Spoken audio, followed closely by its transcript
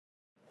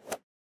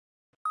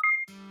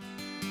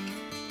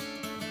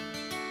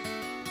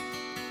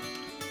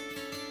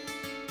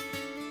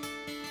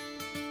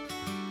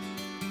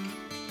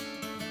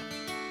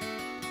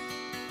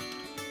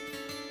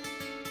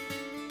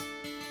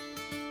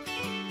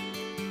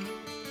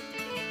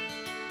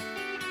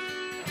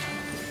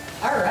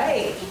All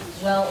right.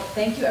 Well,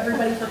 thank you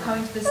everybody for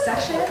coming to this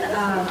session.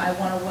 I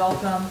want to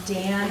welcome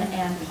Dan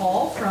and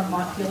Paul from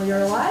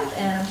Montpelier Live,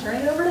 and I'm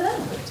turning it over to them.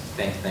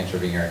 Thanks for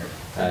being here.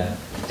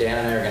 Dan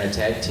and I are going to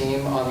tag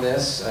team on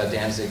this.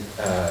 Dan's the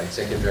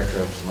Executive Director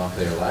of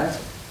Montpelier Live.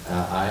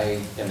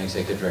 I am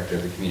Executive Director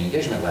of the Community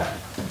Engagement Lab.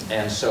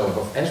 And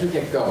so as we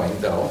get going,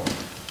 though,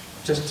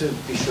 just to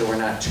be sure we're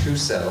not too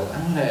settled,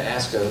 I'm going to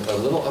ask a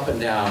little up and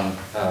down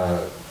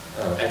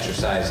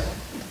exercise.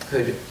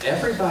 Could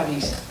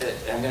everybody,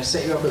 I'm going to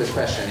set you up with a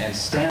question, and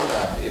stand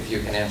up if you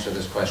can answer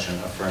this question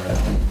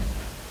affirmatively.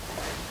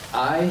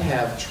 I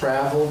have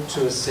traveled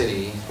to a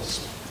city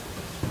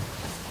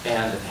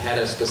and had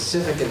a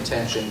specific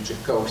intention to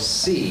go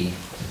see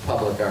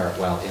public art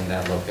while in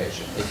that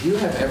location. If you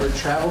have ever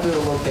traveled to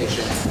a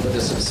location with a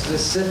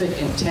specific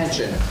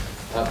intention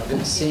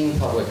of seeing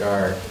public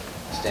art,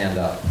 stand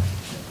up.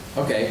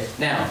 Okay,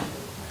 now,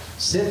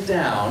 sit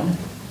down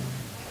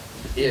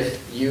if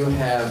you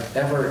have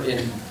ever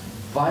invited,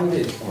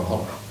 well,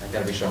 hold on, I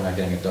gotta be sure I'm not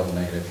getting a double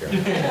negative here.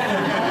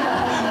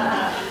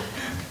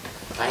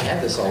 I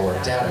had this all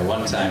worked out at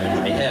one time in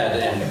my head,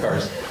 and of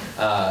course,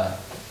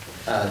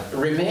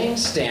 remain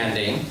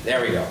standing,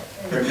 there we go.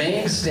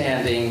 Remain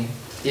standing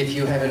if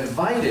you have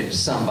invited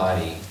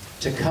somebody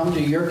to come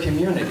to your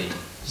community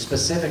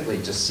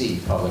specifically to see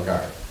public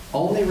art.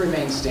 Only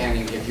remain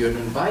standing if you have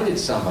invited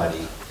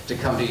somebody to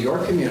come to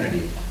your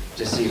community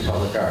to see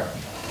public art.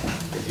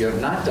 If you have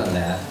not done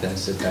that, then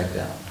sit back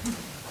down.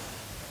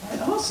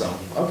 Awesome.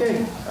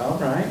 Okay. All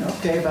right.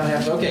 Okay. About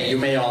half. Okay. You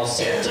may all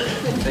sit.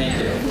 Thank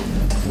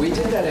you. We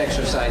did that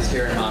exercise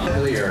here in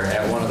Montpelier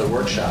at one of the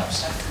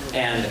workshops,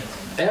 and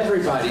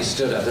everybody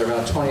stood up. There were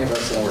about 20 of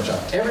us in the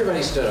workshop.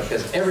 Everybody stood up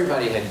because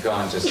everybody had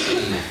gone to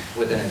see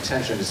with an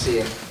intention to see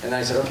it. And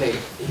I said, okay,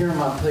 here in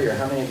Montpelier,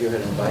 how many of you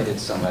had invited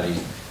somebody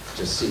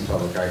to see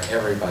public art?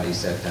 Everybody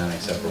sat down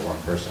except for one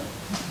person.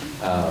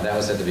 That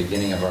was at the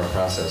beginning of our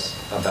process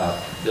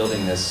about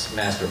building this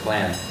master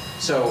plan.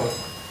 So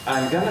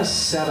I'm going to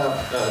set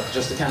up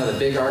just the kind of the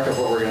big arc of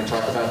what we're going to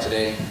talk about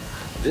today.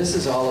 This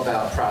is all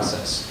about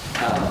process.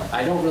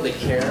 I don't really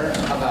care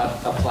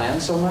about a plan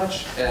so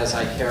much as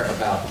I care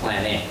about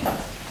planning.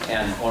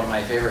 And one of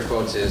my favorite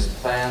quotes is,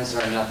 plans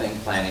are nothing,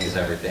 planning is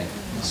everything.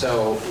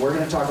 So we're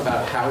going to talk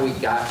about how we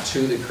got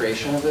to the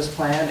creation of this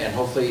plan, and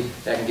hopefully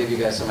that can give you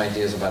guys some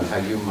ideas about how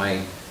you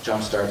might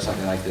jumpstart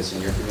something like this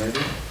in your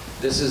community.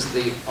 This is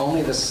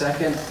only the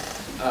second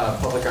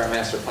public art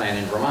master plan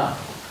in Vermont.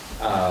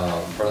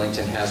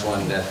 Burlington has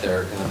one that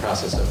they're in the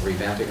process of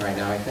revamping right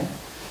now, I think.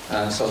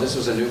 So this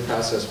was a new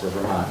process for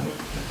Vermont.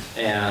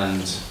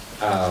 And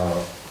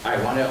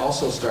I want to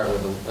also start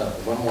with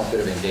one more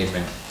bit of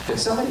engagement. Could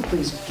somebody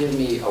please give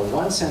me a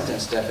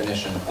one-sentence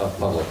definition of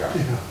public art?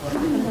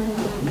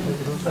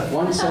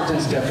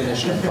 One-sentence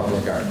definition of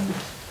public art.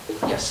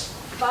 Yes?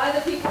 By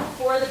the people,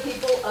 for the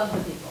people, of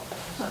the people.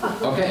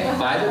 Okay,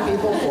 by the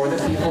people, for the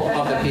people,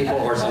 of the people,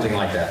 or something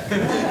like that.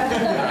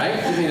 All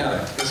right, give me another.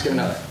 Let's give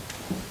another.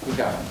 We've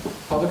got one.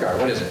 Public art,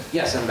 what is it?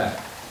 Yes, in the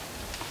back.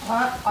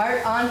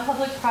 Art on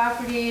public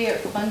property,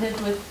 funded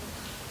with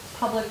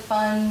public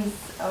funds,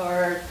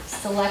 or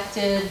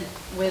selected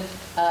with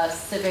a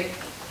civic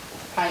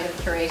kind of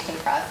curation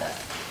process.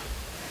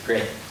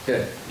 Great,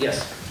 good.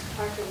 Yes?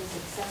 Art that is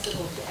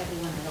accessible to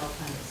everyone at all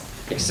times.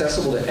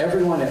 Accessible to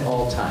everyone at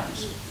all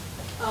times.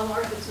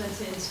 Art that's meant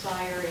to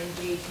inspire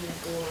engagement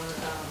or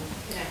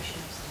connection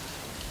of some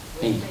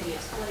kind, with maybe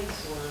its place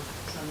or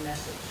some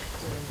message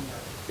within the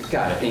art.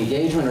 Got it.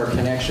 Engagement or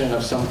connection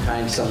of some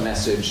kind, some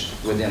message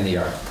within the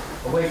art.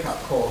 A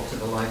wake-up call to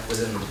the life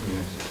within the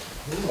community.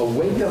 A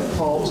wake-up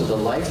call to the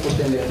life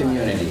within the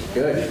community.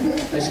 Good.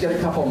 Let's get a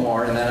couple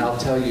more, and then I'll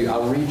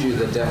read you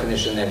the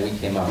definition that we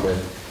came up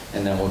with,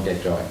 and then we'll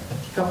get going.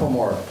 A couple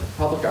more.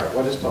 Public art.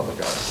 What is public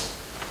art?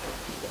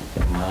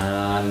 Come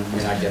on,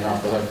 you're not getting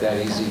off the hook that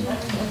easy.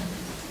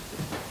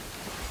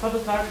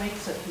 Public art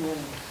makes a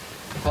community.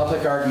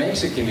 Public art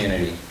makes a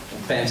community.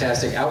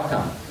 Fantastic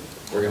outcome.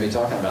 We're going to be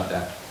talking about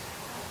that.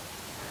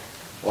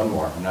 One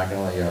more. I'm not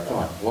going to let you out. Come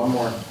on. One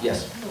more.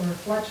 Yes? A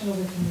reflection of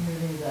the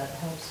community that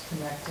helps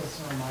connect us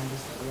and remind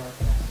us that we are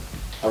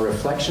connected. A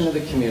reflection of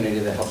the community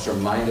that helps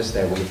remind us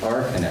that we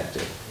are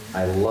connected.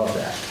 I love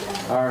that.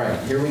 All right,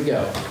 here we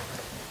go.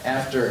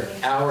 After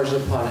hours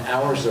upon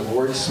hours of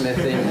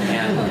wordsmithing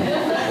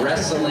and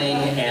wrestling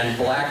and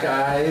black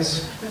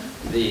eyes,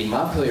 the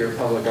Montpelier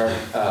Public Art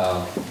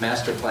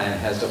Master Plan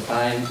has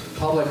defined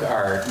public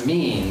art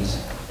means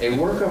a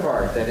work of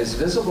art that is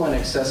visible and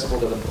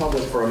accessible to the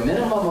public for a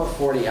minimum of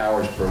 40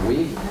 hours per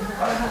week.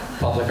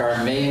 Public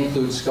art may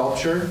include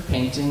sculpture,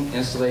 painting,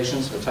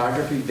 installations,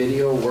 photography,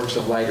 video, works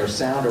of light or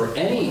sound, or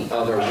any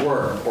other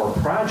work or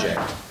project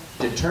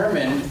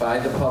determined by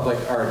the Public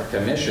Art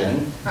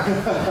Commission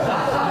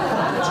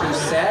to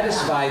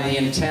satisfy the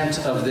intent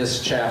of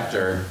this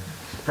chapter,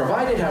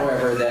 provided,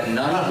 however, that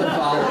none of the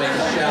following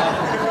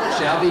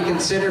shall be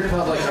considered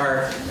public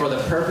art for the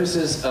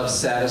purposes of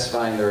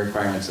satisfying the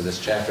requirements of this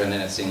chapter. And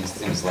then it seems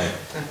things like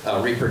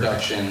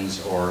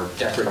reproductions or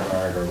decorative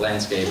art or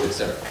landscape,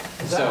 etc.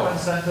 Is that one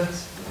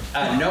sentence?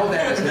 No,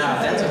 that is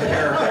not. That's a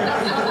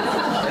paragraph.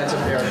 That's a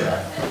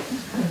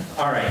paragraph.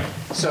 All right.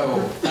 So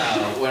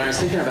when I was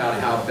thinking about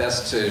how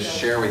best to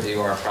share with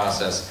you our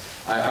process,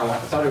 I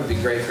thought it would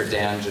be great for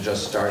Dan to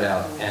just start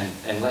out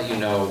and let you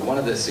know one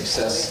of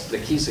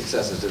the key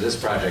successes to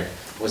this project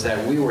was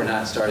that we were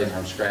not starting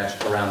from scratch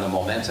around the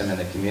momentum in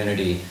the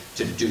community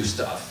to do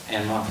stuff.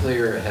 And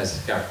Montpelier has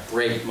got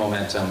great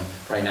momentum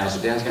right now. So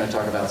Dan's going to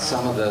talk about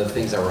some of the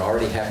things that were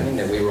already happening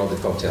that we rode the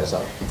coattails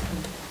of.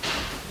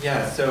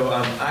 Yeah, so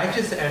I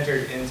just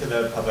entered into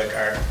the public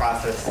art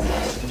process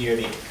near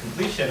the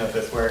completion of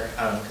this work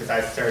because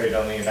I started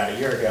only about a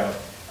year ago.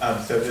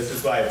 So this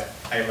is why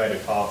I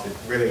invited Paul to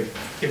really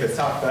give this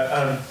talk.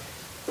 But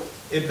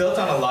it built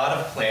on a lot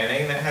of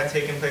planning that had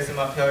taken place in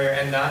Montpelier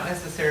and not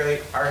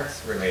necessarily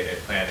arts-related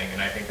planning,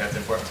 and I think that's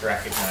important to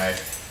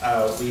recognize.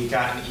 We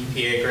got an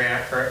EPA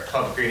grant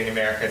called Greening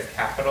America's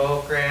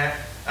Capital Grant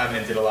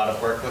and did a lot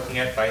of work looking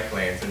at bike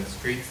lanes and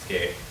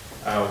streetscape.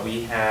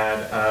 We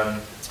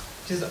had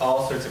just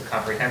all sorts of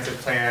comprehensive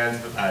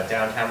plans,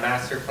 downtown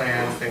master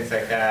plans, things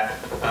like that.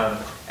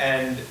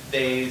 And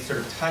they sort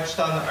of touched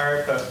on the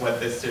art, but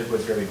what this did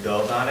was really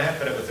build on it.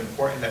 But it was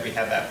important that we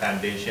had that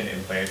foundation in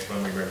place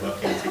when we were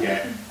looking to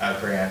get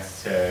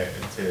grants to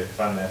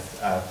fund this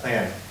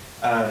plan.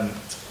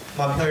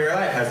 Montpelier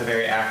Alive has a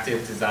very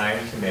active design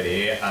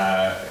committee.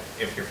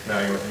 If you're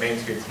familiar with the Main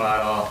Streets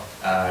model,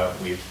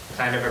 we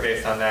kind of are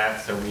based on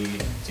that. So we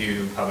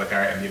do public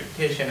art and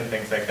beautification and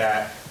things like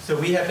that. So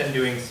we have been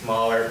doing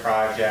smaller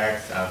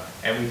projects,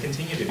 and we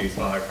continue to do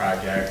smaller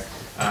projects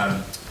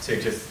to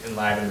just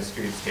enliven the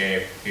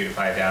streetscape,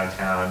 beautify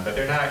downtown, but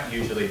they're not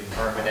usually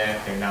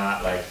permanent, they're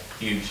not like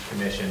huge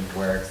commissioned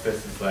works.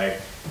 This is like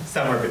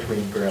somewhere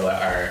between guerrilla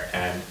art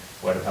and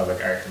what a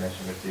public art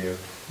commission would do.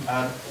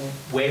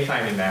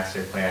 Wayfinding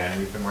master plan,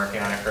 we've been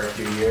working on it for a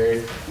few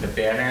years. The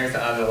banners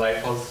on the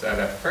light posts are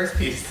the first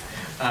piece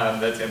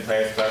that's in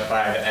place, but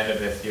by the end of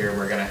this year,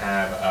 we're going to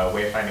have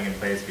wayfinding in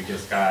place. We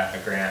just got a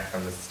grant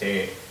from the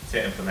state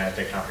to implement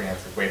a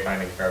comprehensive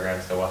wayfinding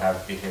program, so we'll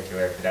have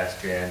vehicular,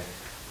 pedestrian,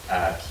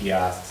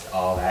 kiosks,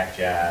 all that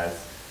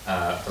jazz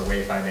for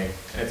wayfinding.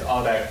 And it's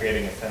all about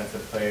creating a sense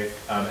of place.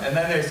 And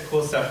then there's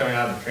cool stuff going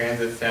on in the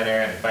transit center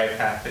and the bike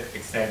path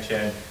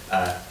extension,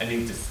 a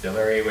new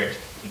distillery, which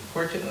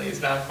unfortunately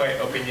is not quite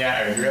open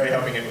yet. I was really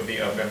hoping it would be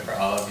open for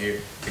all of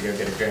you to go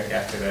get a drink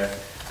after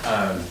this.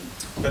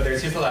 But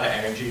there's just a lot of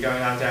energy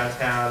going on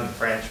downtown. The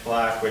French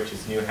Block, which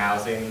is new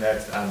housing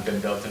that's been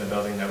built in a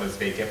building that was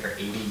vacant for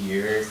 80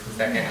 years, the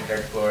second and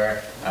third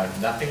floor.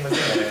 Nothing was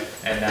in it,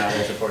 and now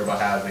there's affordable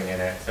housing in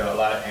it. So a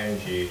lot of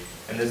energy,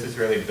 and this is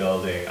really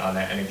building on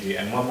that energy.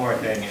 And one more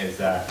thing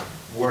is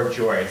Ward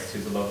Joyce,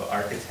 who's a local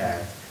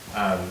architect,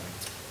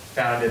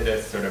 founded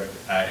this sort of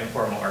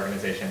informal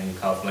organization he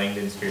calls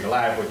Langdon Street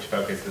Alive, which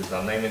focuses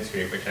on Langdon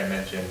Street, which I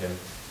mentioned in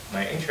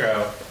my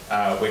intro,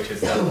 which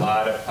has done a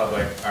lot of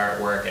public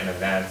artwork and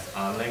events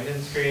on Langdon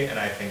Street, and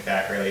I think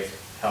that really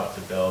helped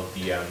to build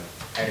the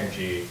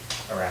energy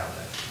around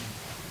this.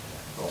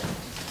 Cool.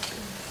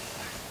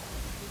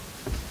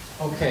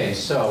 Okay,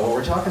 so what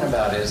we're talking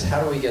about is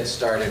how do we get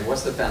started,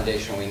 what's the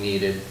foundation we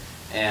needed,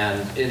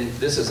 and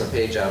this is a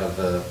page out of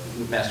the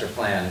master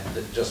plan,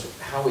 just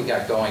how we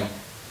got going,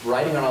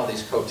 riding on all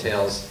these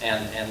coattails,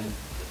 and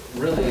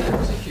really there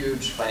was a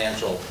huge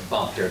financial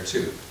bump here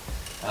too.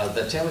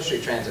 The Taylor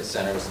Street Transit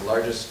Center was the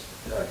largest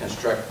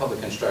public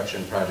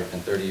construction project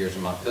in 30 years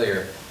in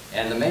Montpelier,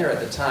 and the mayor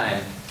at the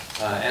time,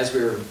 as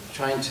we were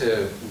trying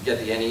to get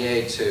the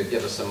NEA to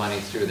give us some money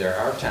through their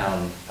Our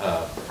Town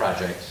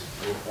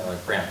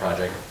grant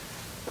project,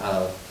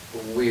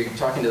 we were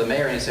talking to the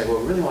mayor and he said, well,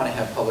 we really want to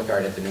have public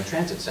art at the new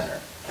transit center.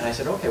 And I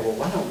said, okay, well,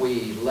 why don't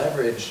we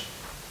leverage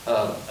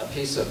a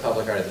piece of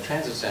public art at the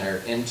transit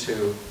center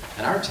into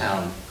an Our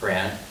Town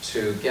grant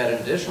to get an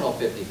additional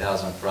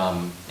 $50,000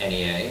 from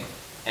NEA,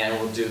 and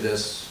we'll do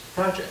this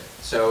project.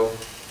 So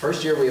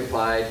first year we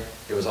applied,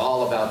 it was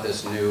all about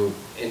this new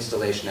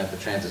installation at the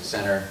transit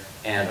center,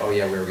 and oh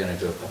yeah, we were going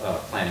to do a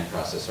planning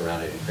process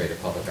around it and create a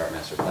public art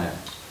master plan.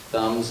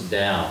 Thumbs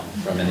down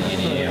from the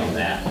NEA on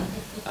that.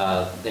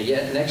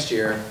 Next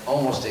year,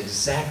 almost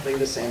exactly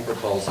the same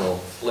proposal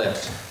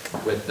flipped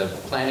with the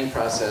planning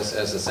process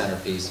as the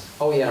centerpiece.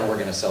 Oh yeah, and we're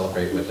going to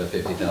celebrate with a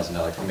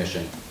 $50,000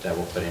 commission that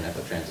we'll put in at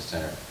the transit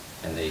center.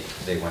 And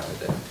they went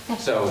with it.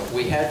 So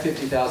we had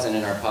 $50,000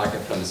 in our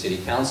pocket from the city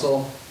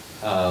council,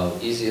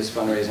 easiest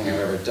fundraising I've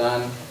ever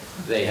done.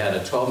 They had a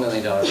 $12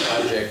 million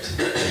project.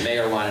 The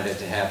mayor wanted it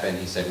to happen.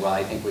 He said, well,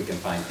 I think we can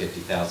find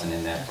 $50,000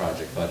 in that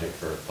project budget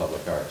for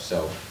public art.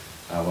 So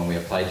when we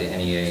applied to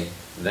NEA,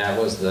 that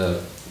was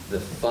the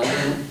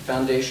funding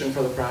foundation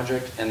for the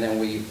project, and then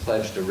we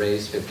pledged to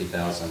raise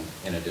 $50,000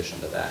 in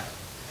addition to that.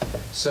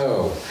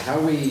 So how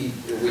we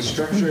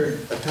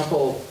structured a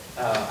couple.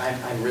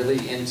 I'm really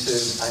into,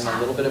 I'm a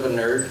little bit of a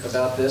nerd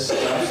about this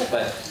stuff,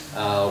 but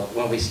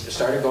when we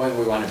started going,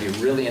 we wanted to be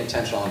really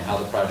intentional on how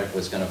the project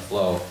was going to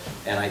flow.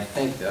 And I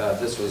think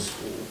this was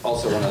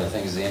also one of the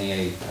things the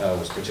NEA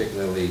was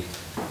particularly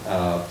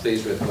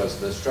pleased with, was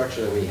the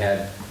structure that we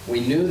had.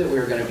 we knew that we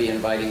were going to be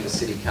inviting the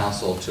city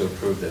council to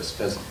approve this,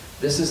 because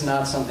this is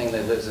not something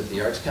that lives at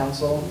the Arts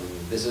Council.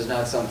 This is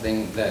not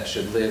something that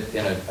should live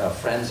in a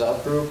Friends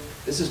of group.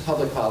 This is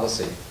public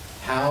policy.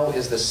 How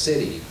is the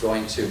city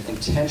going to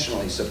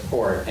intentionally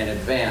support and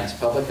advance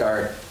public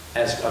art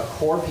as a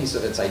core piece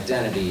of its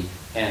identity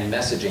and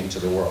messaging to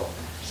the world?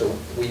 So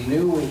we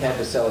knew we had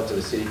to sell it to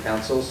the city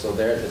council, so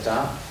they're at the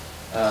top.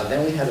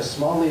 Then we had a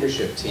small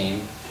leadership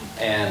team,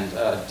 and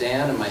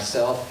Dan and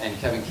myself and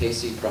Kevin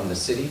Casey from the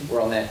city were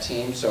on that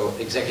team, so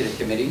executive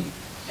committee.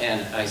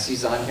 And I see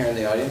Zahn here in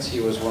the audience. He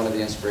was one of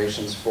the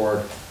inspirations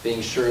for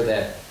being sure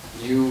that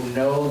you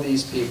know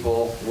these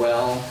people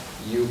well,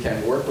 you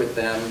can work with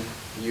them,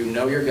 you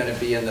know you're going to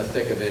be in the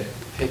thick of it.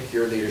 Pick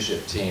your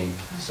leadership team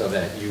so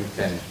that you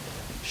can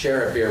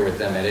share a beer with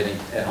them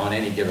on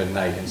any given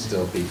night and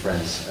still be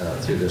friends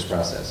through this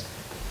process.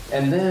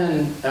 And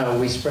then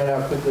we spread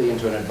out quickly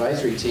into an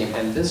advisory team,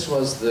 and this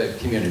was the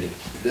community.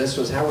 This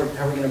was how we're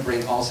going to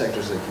bring all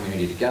sectors of the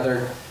community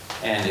together,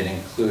 and it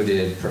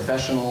included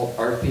professional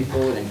art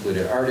people, it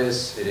included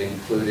artists, it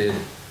included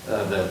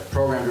the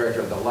program director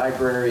of the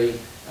library,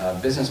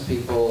 business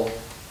people.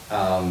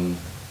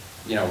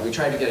 You know, we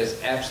tried to get as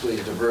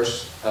absolutely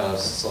diverse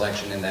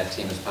selection in that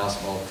team as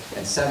possible,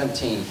 and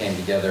 17 came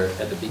together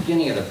at the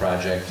beginning of the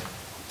project.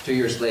 2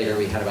 years later,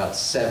 we had about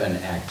 7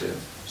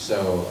 active.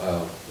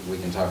 So we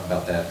can talk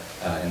about that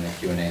in the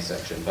Q&A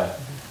section. But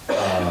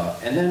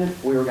and then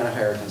we were going to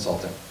hire a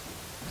consultant,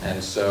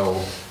 and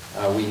so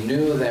we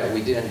knew that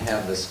we didn't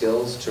have the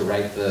skills to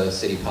write the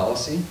city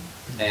policy,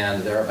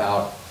 and there are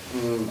about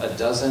a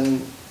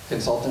dozen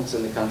consultants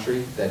in the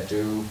country that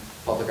do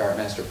public art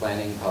master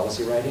planning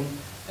policy writing.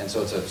 And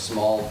so it's a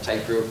small,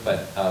 tight group,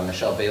 but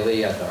Michelle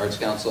Bailey at the Arts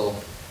Council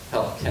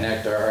helped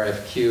connect our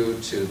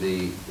RFQ to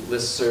the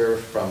listserv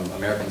from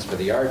Americans for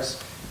the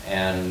Arts.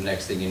 And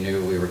next thing you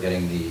knew, we were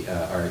getting the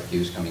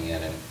RFQs coming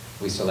in, and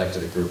we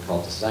selected a group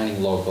called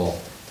Designing Local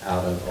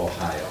out of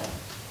Ohio.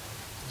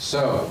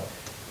 So,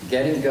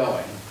 getting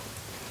going.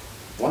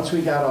 Once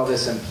we got all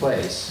this in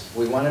place,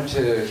 we wanted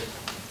to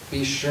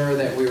be sure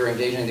that we were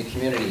engaging the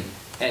community.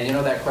 And you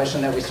know that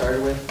question that we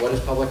started with, what is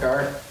public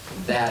art?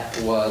 That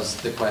was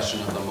the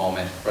question of the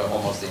moment for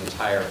almost the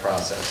entire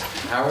process.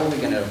 How are we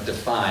going to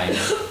define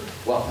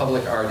what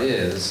public art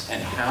is,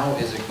 and how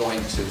is it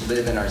going to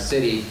live in our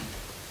city,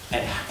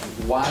 and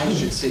why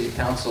should City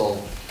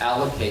Council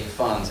allocate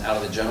funds out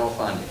of the general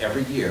fund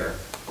every year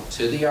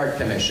to the Art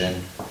Commission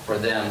for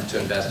them to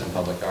invest in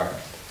public art?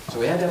 So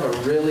we had to have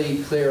a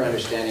really clear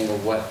understanding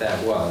of what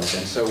that was,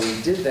 and so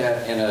we did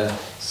that in a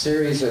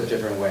series of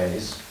different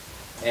ways.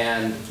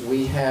 And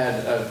we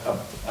had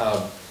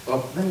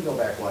well, let me go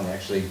back one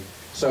actually.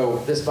 So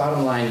this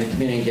bottom line, the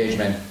community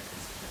engagement,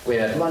 we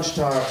had lunch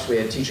talks, we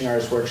had teaching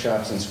artist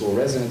workshops and school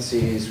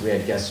residencies, we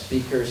had guest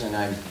speakers, and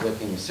I'm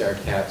looking at Sarah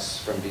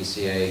Katz from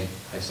BCA.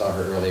 I saw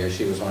her earlier,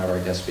 she was one of our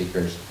guest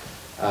speakers.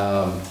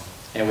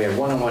 And we had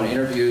one-on-one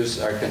interviews.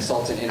 Our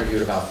consultant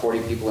interviewed about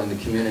 40 people in the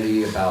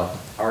community about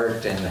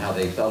art and how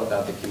they felt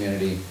about the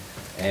community.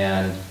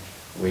 And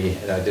we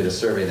did a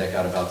survey that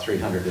got about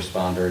 300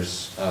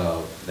 responders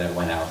that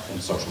went out in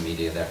social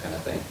media, that kind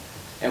of thing.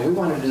 And we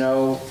wanted to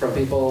know from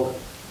people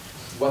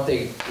what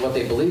they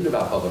believed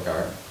about public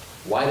art,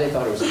 why they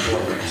thought it was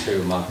important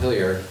to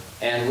Montpelier,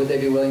 and would they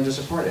be willing to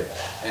support it.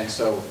 And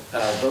so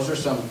those are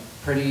some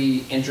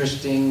pretty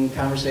interesting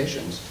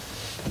conversations.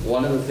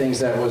 One of the things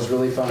that was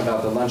really fun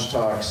about the lunch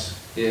talks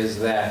is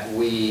that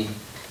we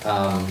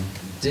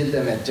did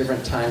them at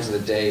different times of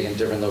the day in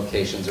different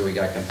locations, and we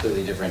got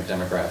completely different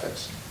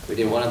demographics. We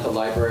did one at the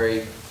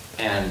library,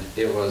 and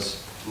it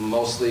was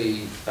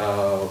mostly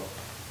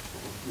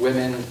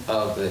women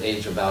of the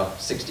age about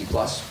 60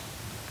 plus.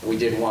 We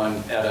did one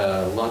at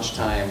a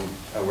lunchtime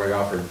where we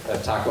offered a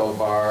taco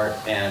bar,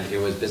 and it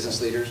was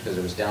business leaders because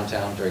it was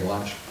downtown during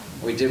lunch.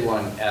 We did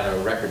one at a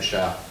record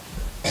shop,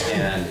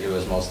 and it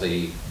was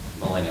mostly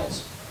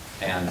millennials.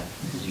 And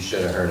you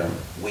should have heard them.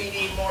 We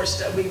need more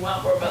stuff. We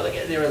want more public.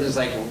 They were just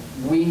like,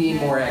 we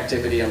need more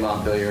activity in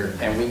Montpelier,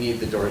 and we need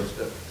the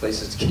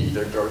places to keep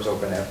their doors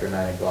open after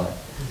 9 o'clock.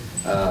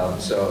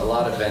 So a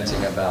lot of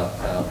venting about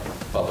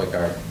public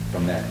art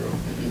from that group.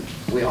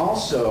 We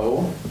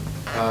also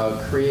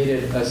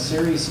created a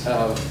series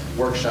of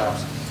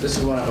workshops. This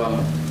is one of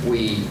them.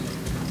 We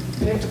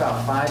picked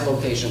about 5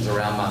 locations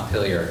around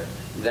Montpelier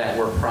that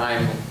were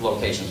prime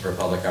locations for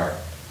public art.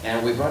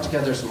 And we brought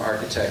together some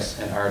architects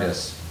and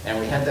artists, and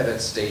we had that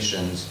at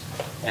stations,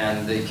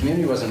 and the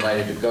community was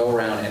invited to go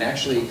around and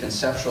actually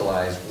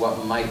conceptualize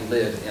what might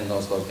live in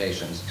those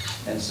locations.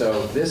 And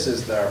so this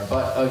is our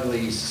butt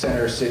ugly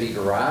center city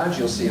garage.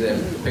 You'll see the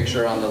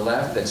picture on the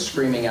left that's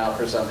screaming out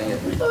for something.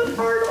 Put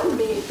art on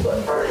me,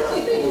 put art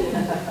on me.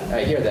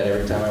 I hear that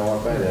every time I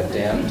walk by that.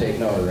 Damn, take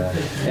note of that.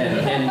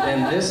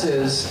 And this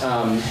is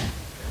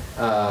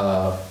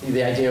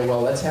the idea,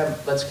 well,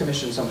 let's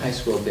commission some high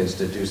school kids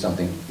to do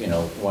something, you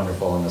know,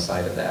 wonderful on the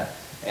side of that.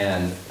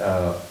 And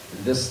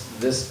this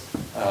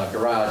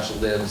garage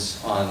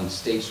lives on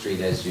State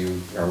Street as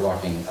you are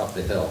walking up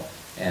the hill.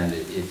 And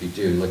if you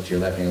do look to your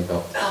left, and you'll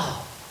go,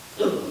 oh,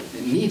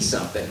 it needs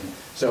something.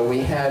 So we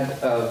had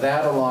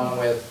that along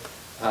with,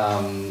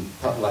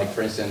 like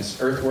for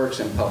instance, earthworks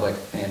in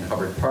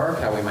Hubbard Park,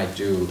 how we might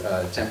do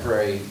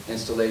temporary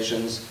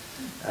installations.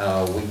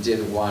 We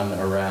did one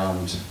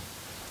around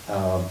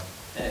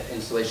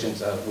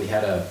installations. We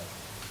had a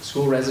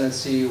school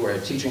residency where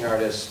a teaching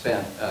artist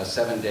spent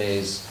 7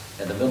 days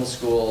at the middle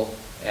school,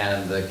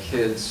 and the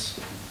kids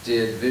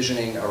did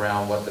visioning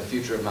around what the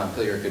future of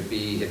Montpelier could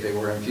be if they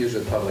were infused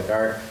with public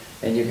art.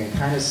 And you can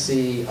kind of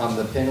see on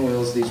the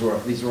pinwheels, these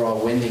were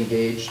all wind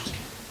engaged.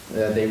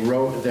 They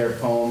wrote their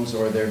poems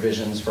or their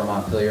visions for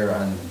Montpelier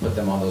and put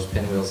them on those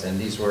pinwheels, and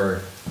these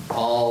were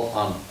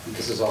all,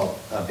 this is all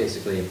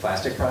basically a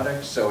plastic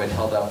product, so it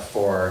held up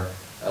for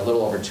a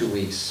little over 2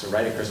 weeks,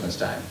 right at Christmas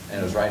time. And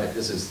it was right at,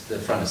 this is the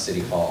front of City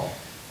Hall.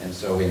 And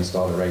so we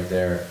installed it right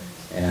there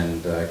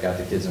and got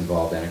the kids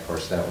involved, and of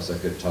course that was a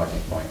good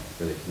talking point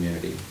for the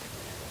community.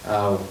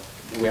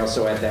 We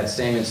also, at that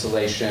same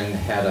installation,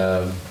 had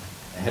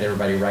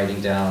everybody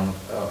writing down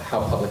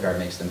how public art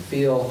makes them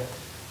feel.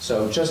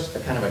 So just a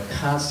kind of a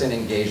constant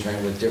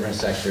engagement with different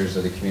sectors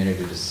of the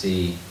community to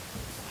see,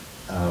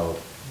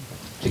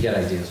 to get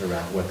ideas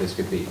around what this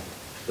could be.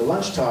 The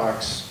lunch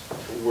talks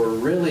were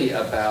really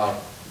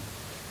about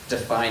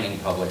defining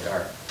public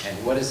art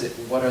and what is it,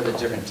 what are the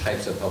different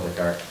types of public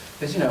art.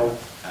 Because, you know,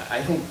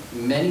 I think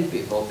many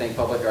people think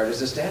public art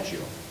is a statue,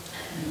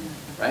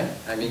 right?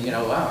 I mean, you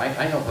know, wow,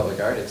 I know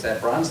public art, it's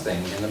that bronze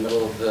thing in the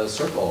middle of the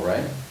circle,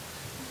 right?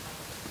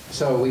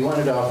 So we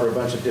wanted to offer a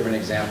bunch of different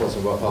examples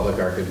of what public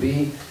art could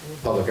be,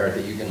 public art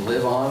that you can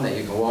live on, that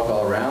you can walk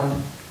all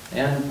around,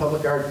 and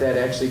public art that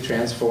actually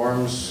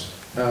transforms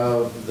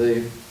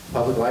the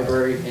public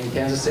library in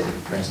Kansas City,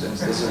 for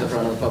instance. This is the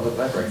front of the public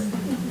library.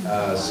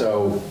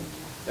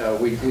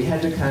 We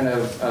had to kind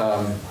of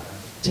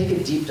take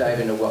a deep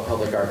dive into what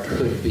public art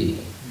could be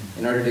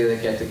in order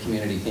to get the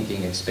community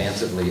thinking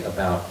expansively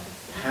about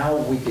how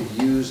we could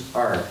use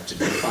art to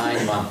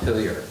define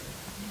Montpelier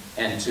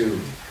and to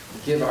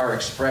give our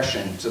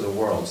expression to the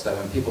world so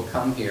that when people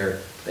come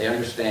here, they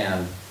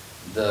understand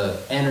the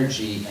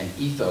energy and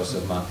ethos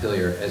of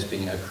Montpelier as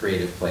being a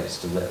creative place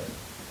to live.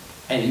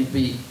 And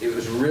it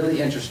was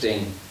really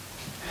interesting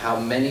how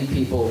many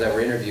people that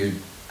were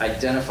interviewed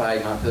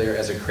identified Montpelier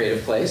as a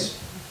creative place.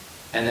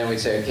 And then we'd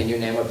say, can you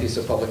name a piece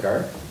of public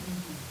art?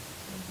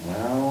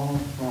 Well,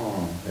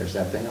 there's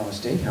that thing on the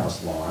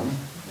steakhouse lawn.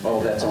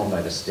 Oh, that's owned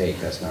by the state,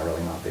 that's not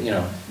really Montpelier, you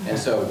know. And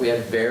so we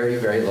have very,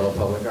 very little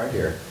public art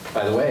here.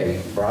 By the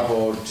way,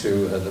 bravo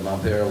to the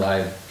Montpelier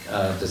Live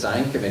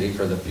Design Committee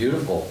for the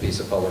beautiful piece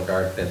of public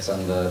art that's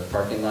on the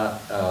parking lot.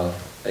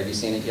 Have you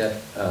seen it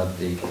yet?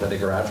 The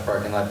garage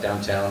parking lot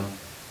downtown.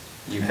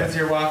 As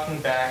you're walking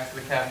back to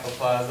the Capitol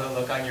Plaza,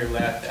 look on your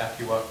left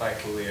after you walk by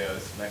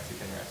Julio's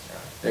Mexican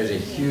restaurant. There's a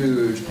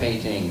huge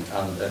painting,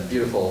 a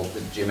beautiful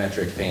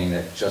geometric painting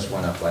that just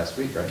went up last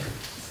week, right?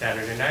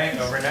 Saturday night,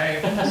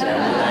 overnight. Saturday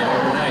night,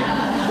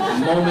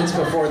 overnight. Moments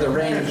before the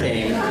rain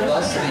came,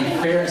 thus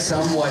the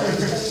somewhat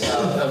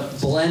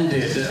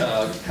blended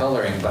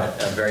coloring,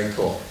 but very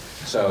cool.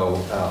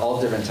 So all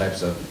different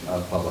types of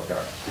public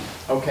art.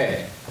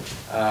 Okay.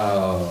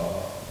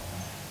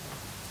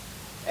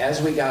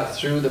 As we got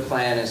through the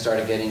plan and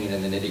started getting into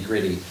the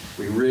nitty-gritty,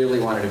 we really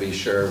wanted to be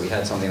sure we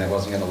had something that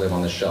wasn't going to live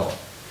on the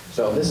shelf.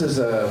 So this is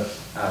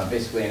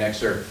basically an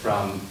excerpt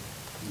from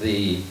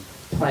the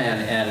plan,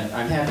 and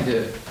I'm happy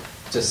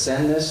to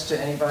send this to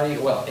anybody.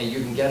 Well, and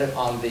you can get it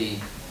on the,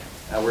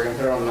 we're going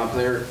to put it on the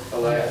Montpelier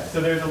Alive. Yeah, so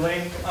there's a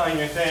link on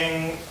your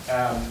thing.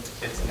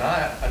 It's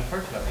not,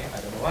 unfortunately, I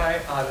don't know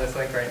why, on this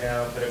link right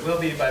now, but it will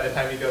be by the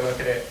time you go look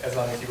at it, as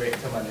long as you wait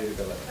until Monday to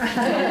go look.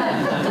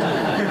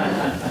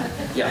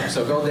 Yeah,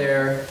 so go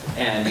there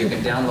and you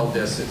can download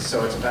this.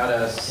 So it's about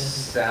a,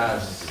 I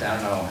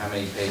don't know how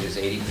many pages,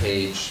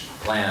 80-page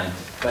plan.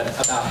 But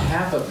about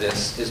half of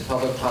this is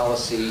public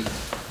policy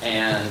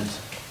and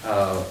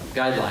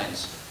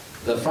guidelines.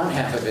 The front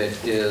half of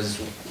it is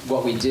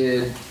what we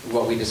did,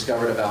 what we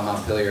discovered about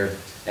Montpelier.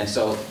 And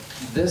so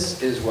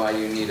this is why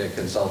you need a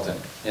consultant.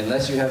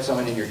 Unless you have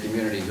someone in your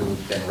community who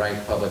can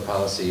write public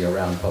policy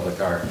around public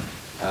art.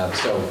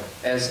 So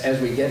as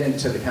we get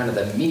into the kind of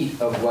the meat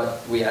of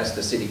what we asked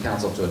the city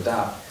council to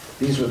adopt,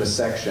 these were the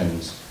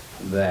sections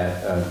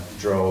that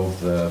drove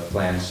the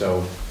plan.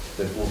 So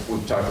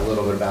we've talked a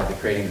little bit about the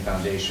creating the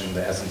foundation,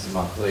 the essence of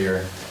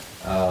Montpelier.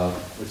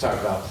 We talked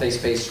about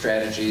place-based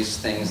strategies,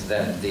 things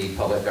that the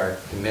Public Art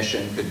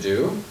Commission could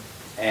do,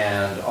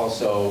 and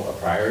also a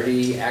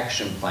priority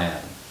action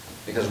plan.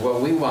 Because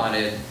what we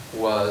wanted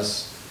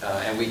was,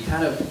 and we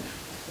kind of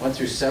went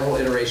through several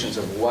iterations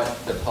of what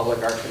the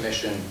Public Art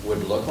Commission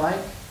would look like,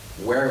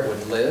 where it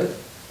would live.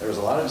 There was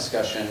a lot of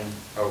discussion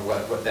of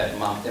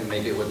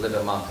maybe it would live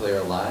at Montpelier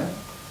Alive.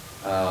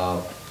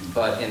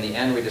 But in the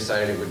end, we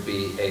decided it would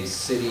be a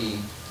city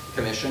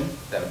commission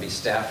that would be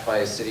staffed by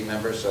a city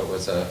member, so it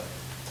was an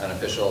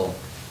official,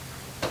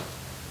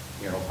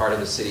 part of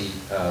the city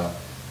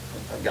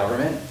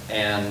government.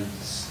 And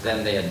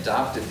then they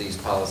adopted these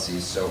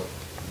policies. So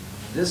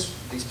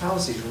these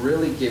policies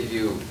really give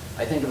you,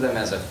 I think of them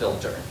as a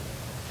filter,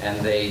 and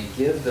they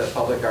give the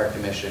Public Art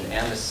Commission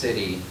and the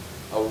city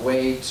a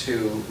way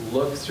to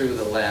look through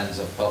the lens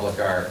of public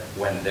art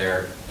when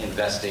they're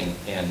investing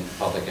in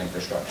public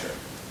infrastructure.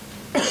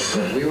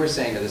 What we were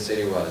saying to the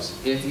city was,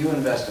 if you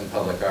invest in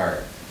public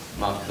art,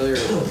 Montpelier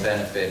will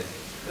benefit.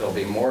 There'll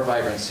be more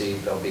vibrancy,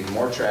 there'll be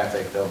more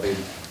traffic,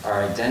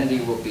 our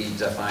identity will be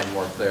defined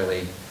more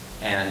clearly,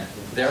 and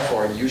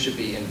therefore you should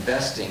be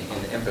investing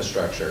in the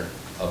infrastructure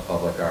of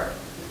public art.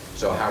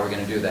 So how are we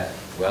going to do that?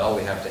 Well,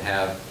 we have to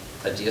have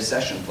a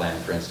deaccession plan,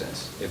 for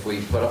instance. If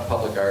we put up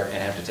public art and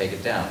have to take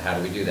it down, how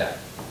do we do that?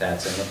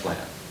 That's in the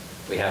plan.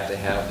 We have to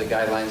have the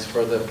guidelines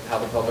for how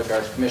the Public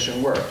Arts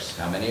Commission works.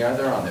 How many are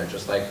there on there?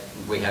 Just like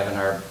we have in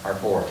our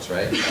boards,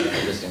 right?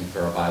 Listing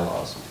for our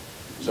bylaws.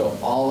 So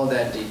all of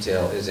that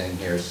detail is in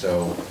here,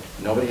 so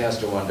nobody has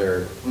to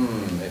wonder,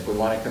 if we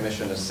want to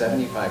commission a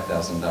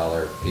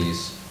 $75,000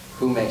 piece,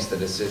 who makes the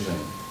decision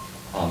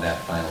on that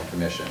final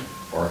commission?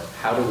 Or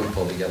how do we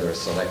pull together a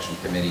selection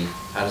committee?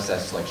 How does that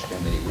selection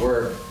committee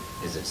work?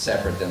 Is it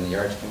separate than the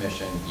Arts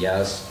Commission?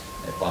 Yes,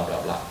 and blah,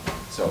 blah, blah.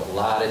 So a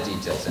lot of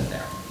details in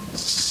there.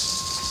 Is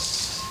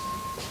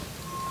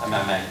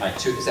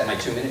that my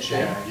 2-minute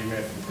share? Yeah, you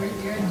missed.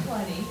 You're in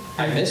 20.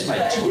 I missed my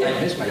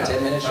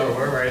 10-minute share. Oh,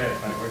 we're right at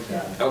 20. We're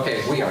good.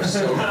 Okay, we are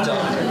so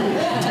done.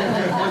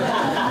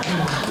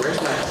 Where's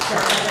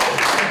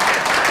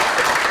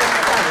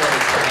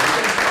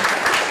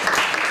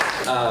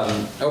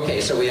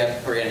okay, so we're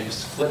going to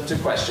flip to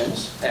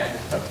questions.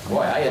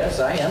 Boy, yes,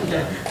 I am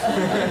done.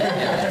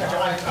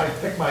 I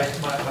think my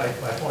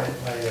point,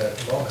 my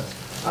moments.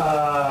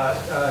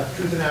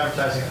 Truth in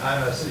advertising,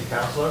 I'm a city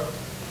councilor,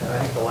 and I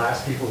think the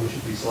last people who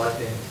should be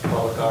selecting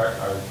public art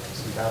are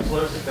city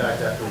councilors. In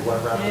fact, after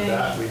one round of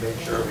that, we made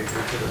sure we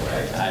moved it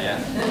away. Yeah.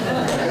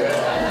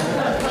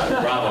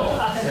 Bravo.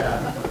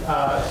 Yeah.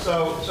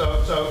 So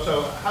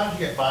how did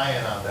you get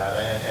buy-in on that,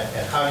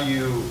 and how do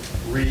you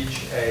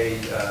reach a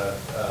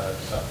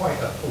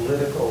point of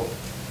political?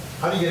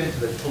 How do you get into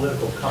the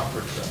political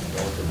comfort zone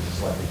relative to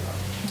selecting art?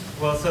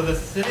 Well, so the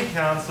city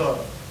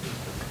council.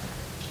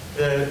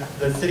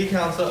 The city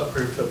council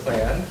approved the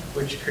plan,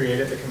 which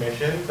created the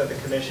commission, but the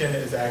commission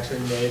is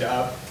actually made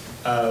up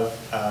of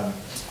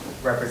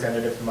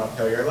representative from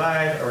Montpelier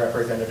Live, a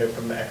representative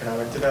from the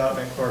Economic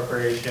Development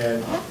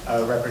Corporation,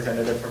 a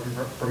representative from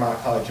Vermont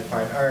College of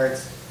Fine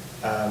Arts,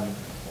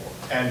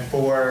 and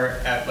 4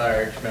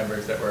 at-large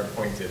members that were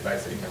appointed by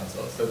city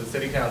council. So the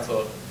city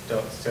council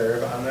don't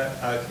serve on the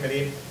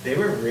committee. They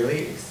were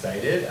really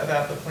excited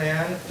about the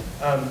plan.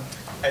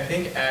 I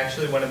think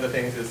actually one of the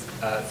things is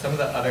some of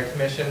the other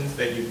commissions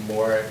that you'd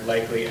more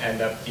likely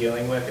end up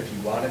dealing with if you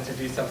wanted to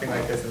do something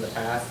like this in the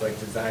past, like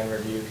Design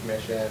Review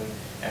Commission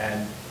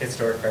and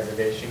Historic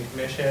Preservation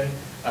Commission,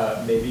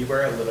 maybe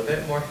were a little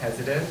bit more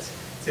hesitant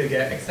to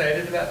get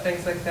excited about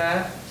things like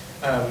that.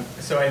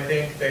 So I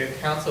think the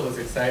council was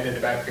excited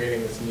about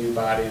creating this new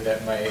body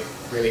that might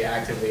really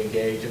actively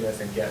engage in this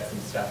and get some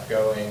stuff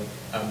going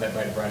that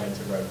might have run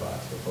into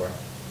roadblocks before.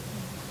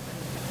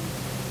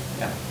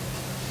 Yeah.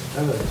 I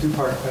have a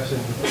 2-part question.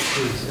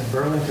 In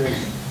Burlington,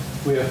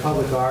 we have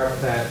public art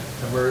that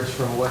emerged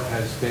from what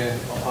has been,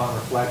 upon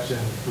reflection,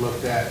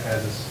 looked at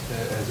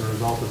as a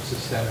result of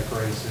systemic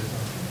racism.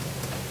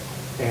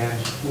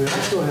 And we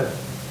also have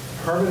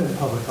permanent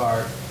public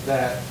art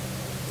that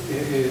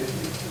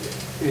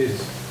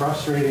is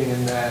frustrating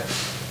in that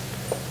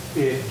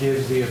it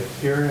gives the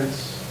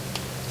appearance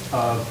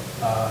of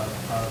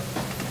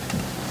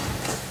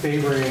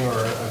favoring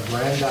or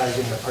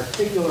aggrandizing a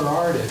particular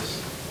artist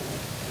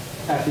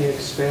at the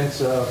expense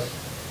of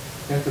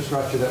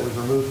infrastructure that was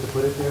removed to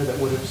put it there that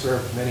would have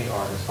served many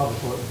artists, public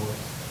bulletin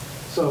boards.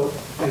 So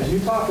as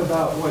you talk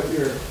about what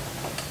your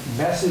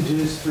message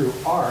is through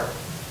art,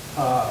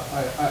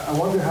 I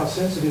wonder how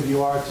sensitive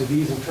you are to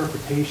these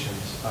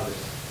interpretations of it.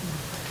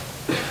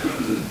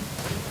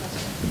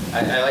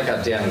 I like how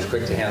Dan was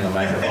quick to hand the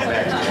microphone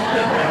back to you.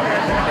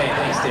 Hey,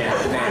 thanks, Dan.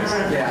 Thanks.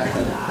 Yeah.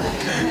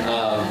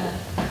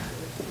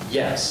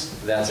 Yes,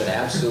 that's an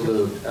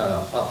absolute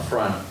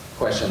upfront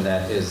question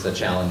that is the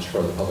challenge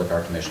for the Public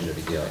Art Commission to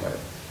be dealing with.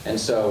 And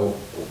so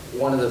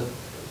one of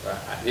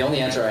the only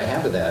answer I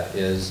have to that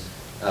is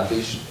have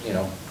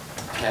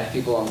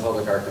people on the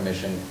Public Art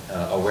Commission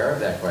aware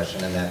of that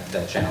question and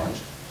that challenge.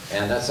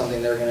 And that's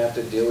something they're going to have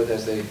to deal with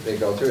as they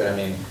go through it. I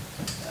mean,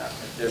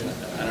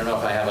 I don't know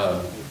if I have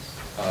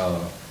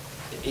an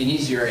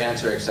easier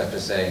answer except to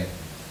say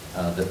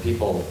the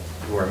people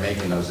who are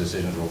making those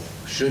decisions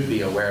should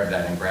be aware of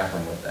that and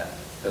grappling with that.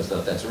 Because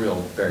that's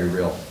very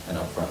real and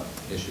upfront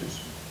issues.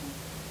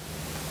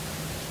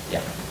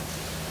 Yeah.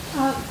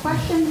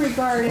 Question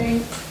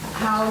regarding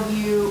how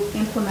you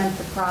implement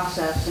the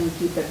process and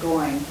keep it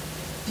going.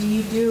 Do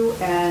you do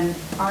an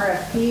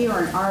RFP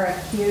or an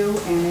RFQ?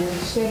 And in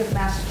the state of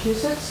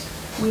Massachusetts,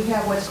 we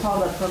have what's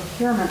called a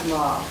procurement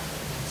law.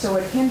 So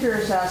it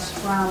hinders us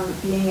from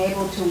being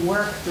able to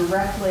work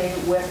directly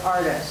with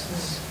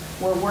artists.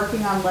 We're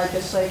working on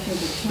legislation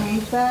to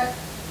change that,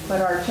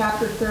 but our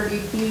Chapter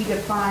 30B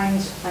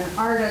defines an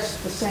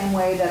artist the same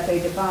way that they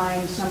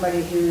define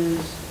somebody who's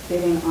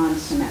bidding on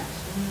cement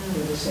for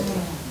the city.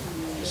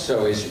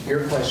 So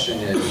your question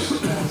is,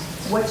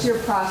 what's your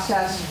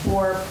process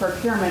for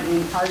procurement?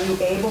 And are you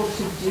able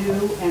to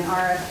do an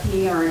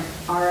RFP or an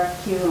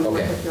RFQ and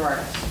work with your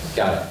artists?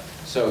 Got it.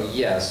 So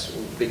yes,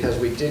 because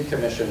we did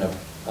commission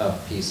a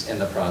piece in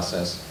the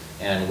process,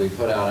 and we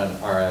put out an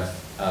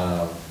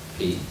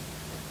RFP,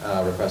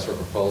 request for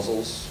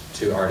proposals,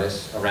 to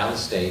artists around the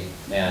state,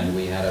 and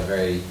we had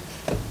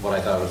what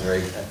I thought was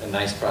a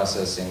nice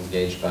process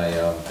engaged by,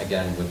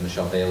 again, with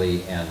Michelle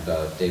Bailey and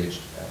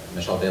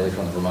Michelle Bailey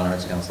from the Vermont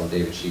Arts Council and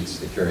David Sheets,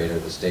 the curator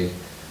of the state.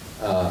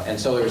 And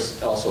so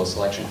there's also a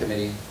selection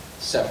committee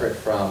separate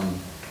from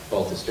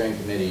both the steering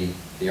committee,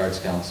 the Arts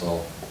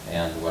Council,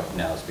 and what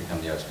now has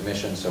become the Arts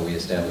Commission. So we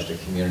established a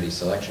community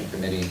selection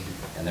committee,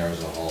 and there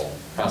was a whole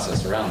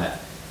process around that.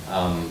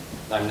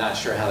 I'm not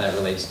sure how that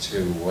relates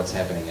to what's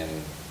happening in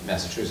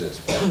Massachusetts,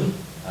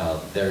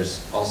 but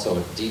there's also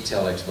a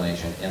detailed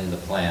explanation in the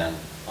plan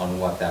on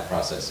what that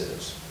process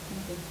is.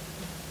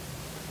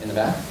 In the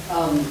back?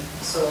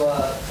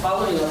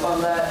 Following up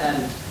on that,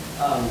 and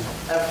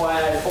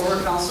FYI,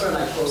 former counselor, and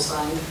I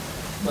co-signed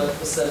what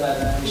was said by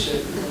them,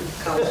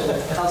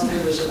 council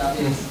people should not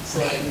be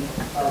selecting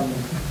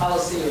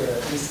policy or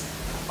at least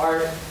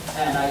art.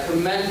 And I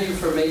commend you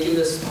for making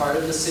this part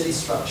of the city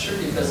structure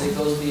because it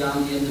goes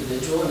beyond the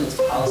individual and it's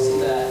policy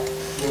that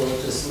will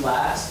just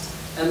last.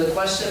 And the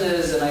question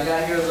is, and I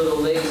got here a little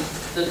late,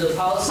 did the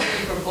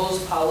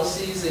proposed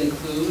policies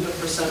include a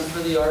 % for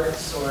the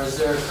arts, or is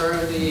there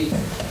currently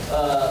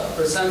a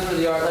 % for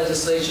the art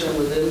legislation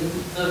within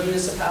the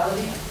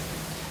municipality?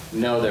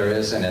 No, there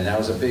isn't, and that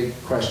was a big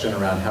question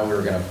around how we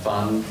were going to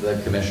fund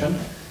the commission.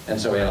 And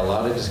so we had a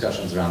lot of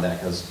discussions around that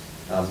because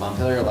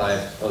Montpelier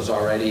Live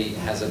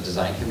has a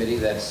design committee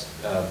that's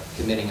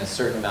committing a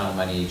certain amount of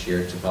money each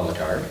year to public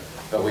art,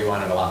 but we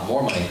wanted a lot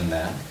more money than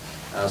that.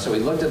 So we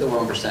looked at the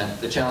 1%.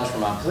 The challenge for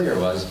Montpelier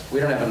was we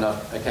don't have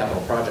enough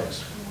capital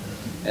projects.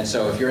 And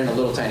so if you're in a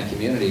little tiny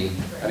community,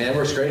 I mean, it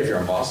works great if you're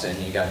in Boston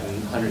and you got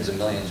hundreds of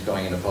millions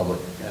going into public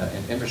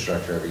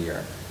infrastructure every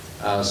year.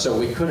 So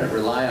we couldn't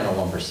rely on a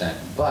 1%,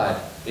 but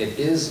it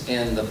is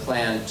in the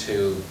plan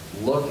to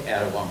look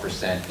at a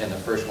 1% in the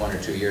first 1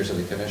 or 2 years of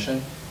the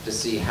commission to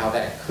see how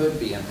that could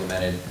be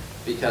implemented.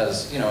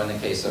 Because, in the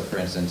case of, for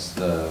instance,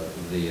 the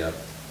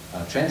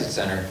transit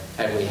center,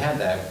 had we had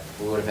that,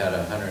 we would have had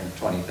a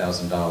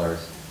 $120,000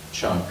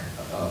 chunk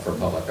for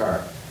public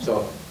art.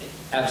 So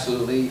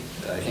absolutely,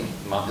 I think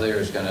Montpelier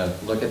is going to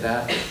look at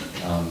that,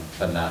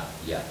 but not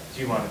yet.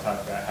 Do you want to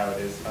talk about how it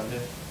is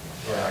funded?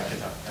 Or I can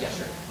talk about it? Yeah,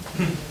 sure.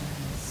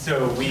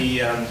 So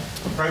we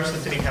approached the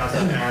city council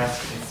and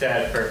asked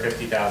instead for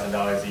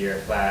 $50,000 a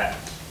year flat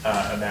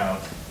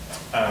amount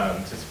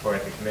to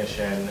support the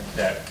commission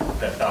that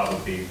thought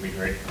we'd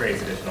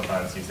raise additional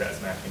funds, use that as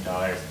matching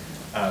dollars.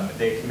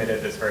 They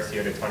committed this first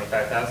year to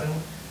 $25,000,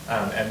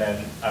 and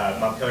then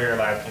Montpelier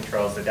Live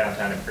controls the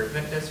downtown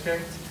improvement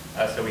district.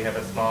 So we have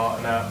a small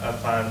amount of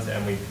funds,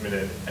 and we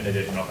committed an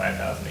additional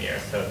 $5,000 a year.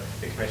 So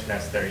the commission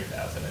has $30,000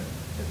 in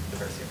the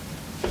first year.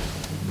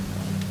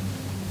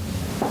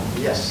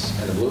 Yes,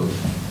 and the blue?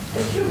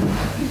 If you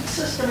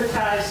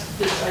systematize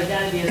this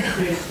identity as a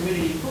creative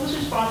community, who's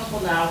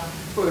responsible now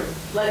for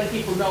letting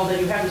people know that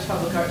you have this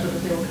public art so that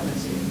they will come and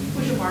see it?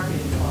 Who's your marketing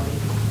body?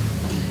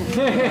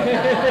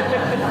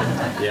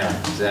 Yeah,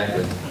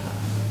 exactly.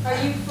 Are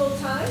you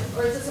full-time,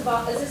 or is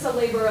this a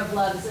labor of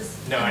love? Is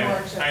this No,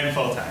 I'm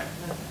full-time.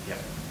 Yeah.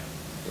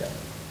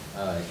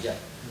 Yeah.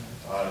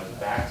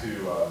 Back to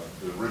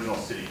the original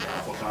city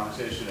council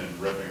conversation and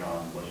ripping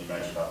on what you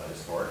mentioned about the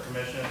historic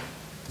commission.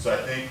 So I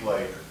think,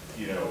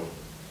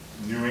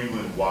 New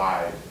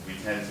England-wide, we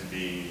tend to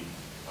be,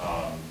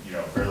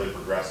 fairly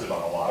progressive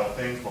on a lot of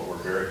things, but we're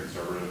very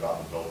conservative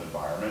about the built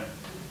environment.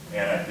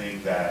 And I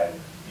think that,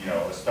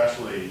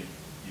 especially,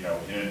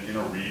 in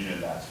a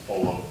region that's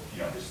full of,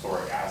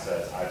 historic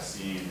assets, I've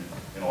seen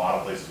in a lot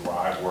of places where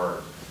I've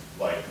worked,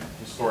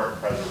 historic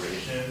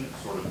preservation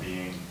sort of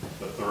being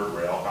the third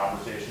rail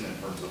conversation in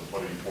terms of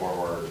putting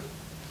forward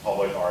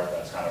public art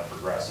that's kind of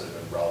progressive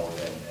and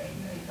relevant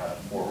and kind of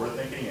forward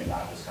thinking and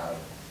not just kind of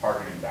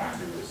harkening back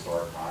to the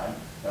historic time.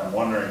 And I'm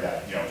wondering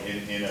that,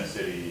 in a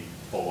city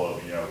full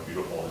of,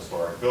 beautiful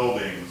historic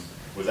buildings,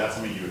 was that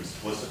something you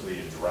explicitly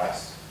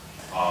addressed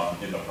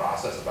in the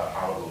process about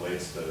how it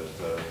relates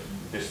to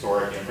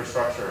historic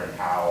infrastructure and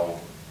how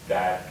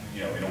that,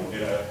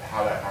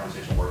 how that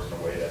conversation works in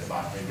a way that's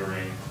not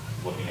hindering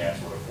looking at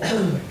sort of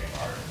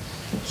forward-thinking art?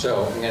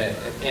 So I'm going to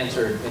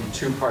answer in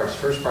two parts.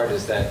 First part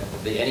is that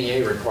the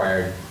NEA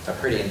required a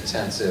pretty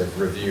intensive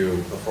review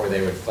before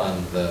they would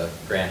fund the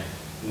grant,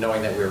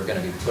 knowing that we were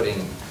going to be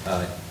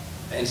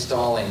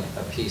installing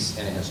a piece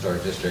in a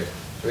historic district.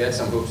 So we had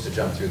some hoops to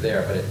jump through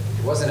there, but it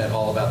wasn't at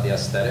all about the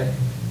aesthetic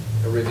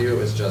review. It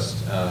was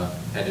just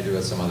had to do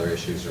with some other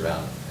issues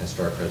around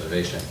historic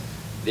preservation.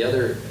 The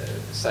other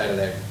side of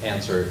that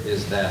answer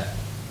is that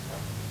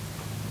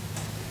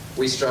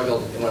we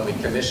struggled when we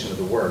commissioned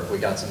the work. We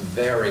got some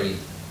very,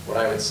 what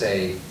I would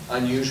say,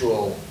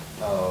 unusual,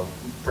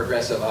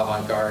 progressive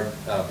avant-garde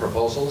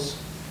proposals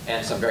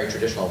and some very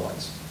traditional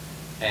ones.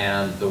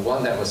 And the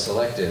one that was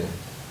selected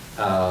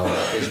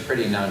is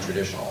pretty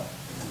non-traditional.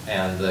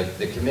 And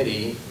the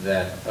committee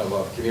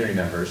of community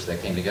members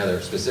that came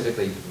together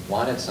specifically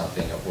wanted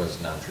something that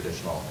was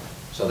non-traditional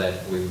so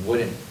that we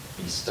wouldn't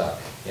be stuck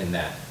in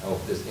that, oh,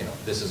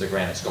 this is a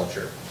granite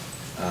sculpture.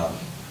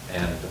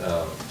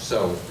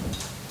 So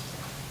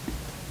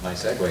my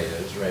segue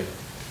is right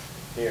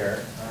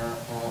here.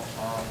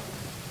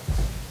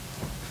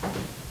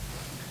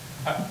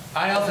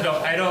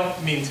 I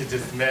don't mean to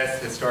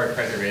dismiss historic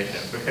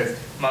preservation, because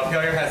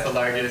Montpelier has the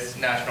largest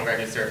National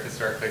Register of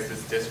Historic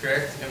Places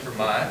district in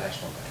Vermont,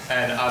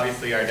 and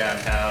obviously our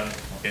downtown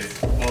is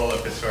full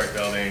of historic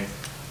buildings.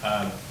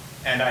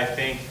 And I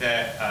think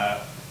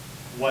that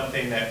one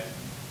thing that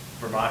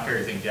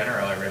Vermonters in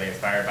general are really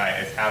inspired by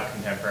is how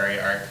contemporary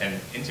art can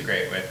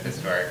integrate with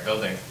historic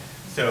buildings.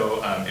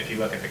 So if you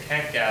look at the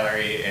Kent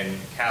Gallery in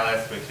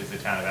Calais, which is a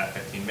town about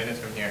 15 minutes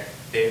from here,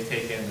 they've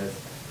taken this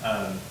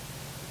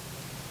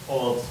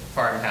old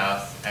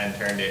farmhouse and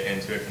turned it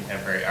into a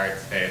contemporary art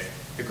space.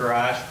 The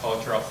Garage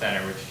Cultural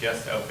Center, which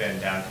just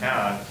opened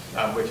downtown,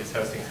 which is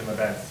hosting some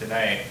events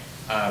tonight,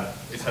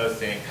 has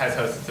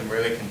hosted some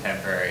really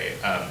contemporary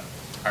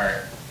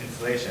art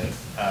installations.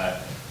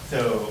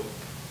 So,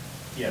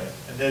 yeah,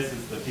 this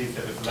is the piece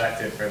that was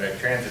selected for the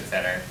transit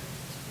center.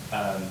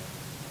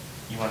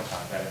 You want to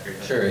talk about it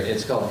briefly? Sure,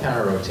 it's called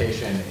counter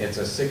rotation. It's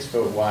a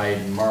 6-foot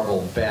wide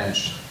marble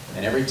bench,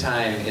 and every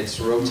time it's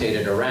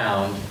rotated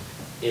around,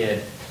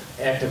 it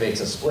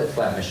activates a split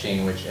flat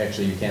machine, which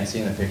actually you can't see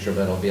in the picture,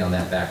 but it'll be on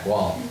that back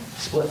wall.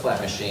 Split flat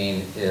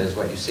machine is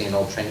what you see in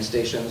old train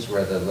stations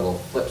where the little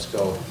flips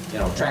go,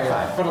 track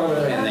 5,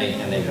 and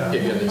they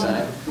give you the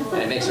time.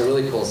 And it makes a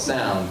really cool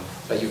sound,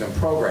 but you can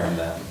program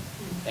them.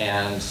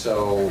 And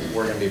so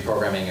we're going to be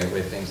programming it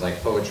with things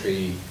like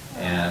poetry,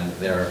 and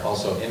there are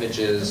also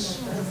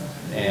images,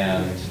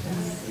 and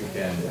you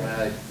can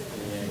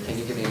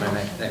you give me my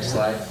next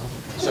slide?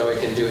 So it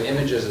can do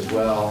images as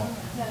well,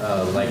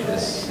 like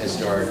this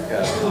historic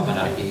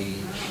Abenaki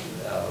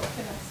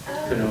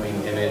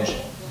canoeing image.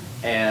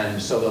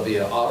 And so there'll be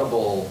an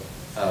audible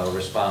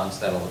response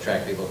that'll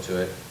attract people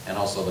to it, and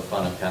also the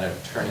fun of kind of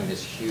turning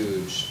this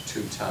huge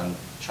 2-ton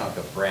chunk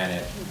of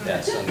granite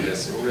that's in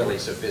this really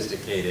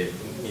sophisticated,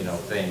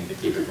 thing to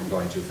keep it from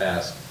going too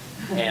fast.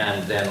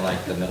 And then,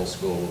 like, the middle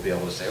school will be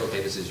able to say,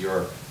 okay, this is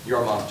your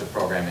month to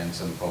program in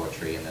some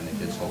poetry, and then the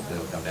kids hopefully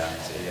will come down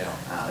and say,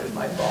 there's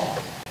my ball.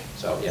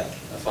 So yeah,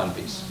 a fun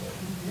piece.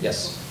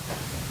 Yes?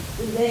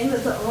 The name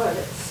of the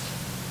artist.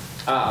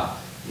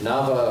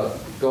 Nava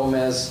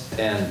Gomez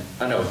and,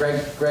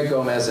 Greg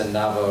Gomez and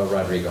Nava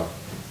Rodrigo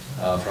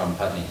from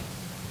Putney.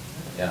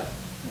 Yeah.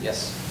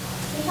 Yes?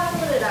 Can you talk a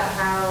little bit about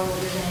how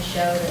you're going to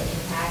show the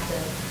impact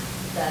of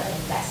the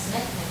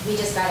investment? We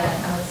just got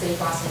I'm with City of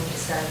Boston, we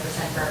just got a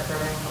percent for our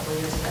program a couple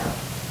of years ago.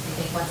 I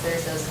think once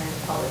there's those kind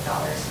of public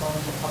dollars flowing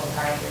to public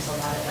art, there's a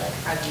lot of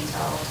how do you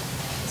tell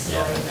the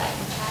story of that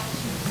impact?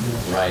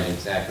 Right,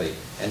 exactly.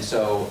 And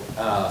so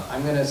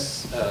I'm going to,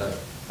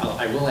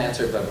 I will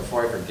answer, but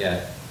before I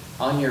forget,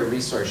 on your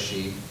resource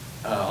sheet,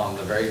 on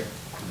the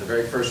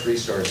very first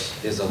resource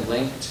is a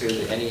link to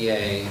the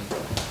NEA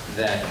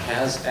that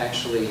has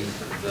actually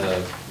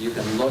you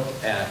can look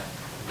at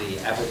the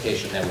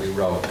application that we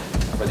wrote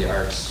for the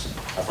arts,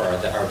 for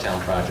the Art Town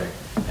project.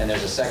 And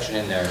there's a section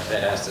in there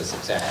that asks this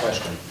exact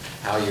question,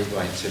 how you're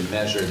going to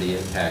measure the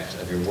impact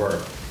of your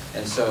work.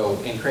 And so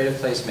in creative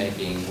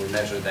placemaking, we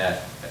measure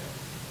that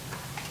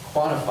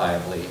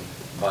quantifiably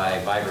by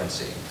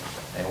vibrancy.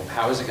 And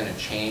how is it going to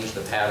change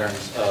the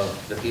patterns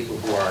of the people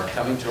who are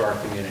coming to our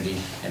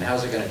community, and how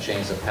is it going to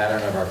change the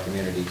pattern of our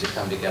community to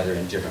come together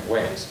in different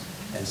ways?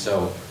 And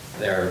so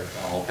there are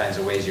all kinds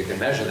of ways you can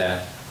measure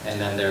that. And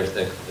then there's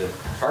the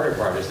harder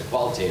part is the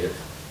qualitative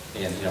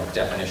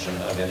definition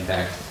of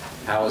impact.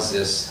 How is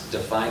this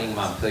defining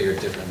Montpelier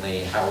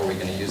differently? How are we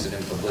going to use it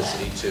in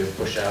publicity to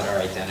push out our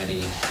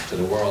identity to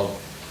the world?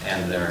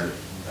 And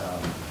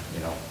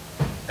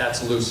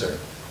that's looser.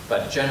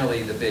 But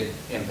generally the big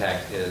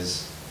impact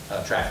is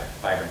traffic,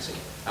 vibrancy.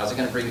 How's it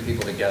going to bring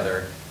people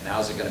together, and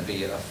how's it going to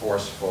be a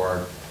force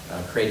for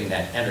creating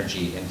that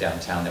energy in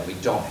downtown that we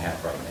don't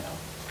have right now?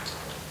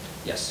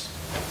 Yes?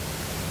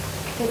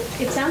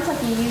 It sounds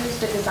like you used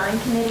the design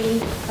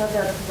committee of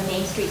the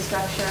Main Street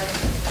structure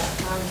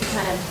to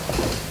kind of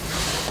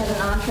as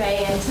an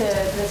entree into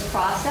this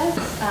process,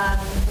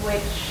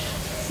 which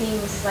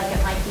seems like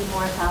it might be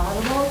more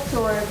palatable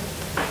toward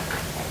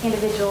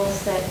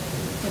individuals that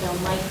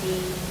might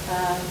be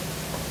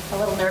a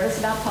little nervous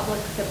about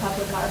the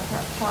public art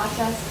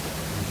process.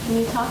 Can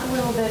you talk a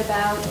little bit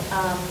about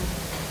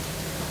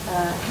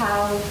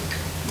how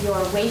your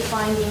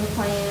wayfinding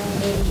plan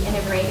may be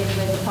integrated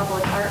with the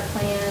public art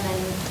plan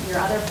and your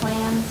other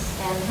plans,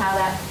 and how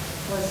that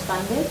was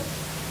funded?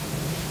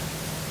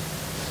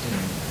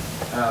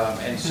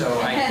 And so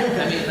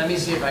let me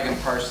see if I can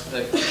parse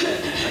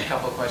a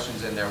couple of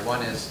questions in there.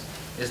 One is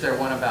there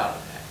one about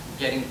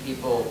getting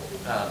people,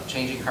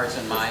 changing hearts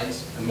and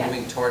minds and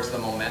moving towards the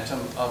momentum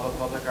of a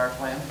public art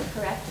plan?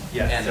 Correct.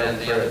 Yes, and so then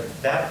the for other,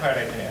 that part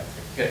I can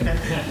answer. Good.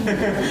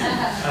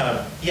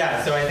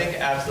 Yeah, so I think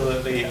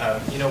absolutely,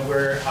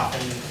 we're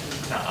often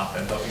not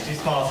often, but we do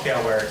small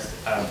scale works.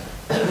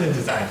 The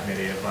design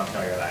committee of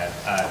Montpelier Live.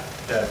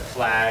 The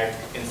flag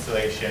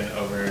installation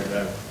over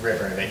the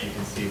river that you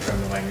can see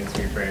from the Langdon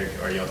Street Bridge,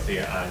 or you'll see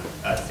it on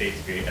State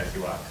Street as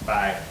you walk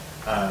by.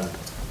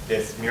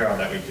 This mural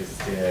that we just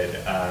did,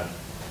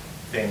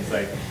 things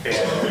like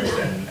banners,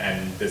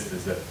 and this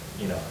is an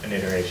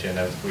iteration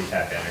of, we've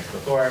had banners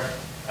before,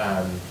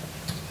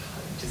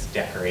 just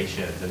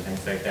decorations and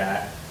things like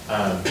that.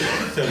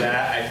 So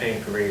that, I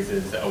think,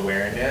 raises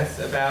awareness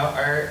about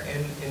art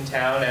in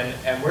town,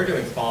 and we're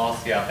doing small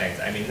scale things.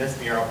 I mean, this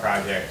mural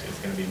project is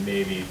going to be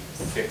maybe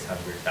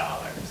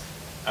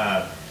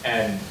 $600.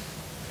 And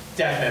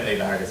definitely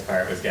the hardest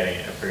part was getting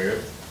it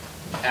approved.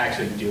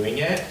 Actually doing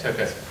it took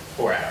us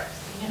 4 hours,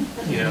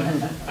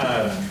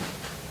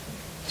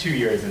 2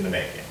 years in the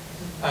making.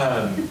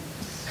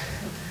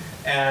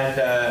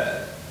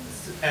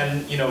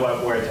 And you know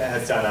what Ward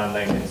has done on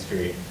Langdon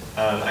Street.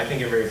 I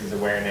think it raises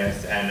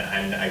awareness,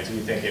 and I do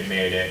think it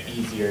made it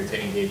easier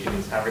to engage in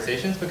these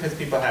conversations because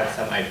people had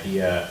some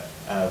idea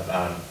of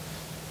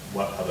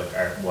what public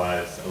art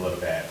was a little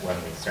bit when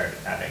we started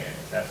having it.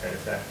 Is that fair to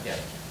say? Yeah.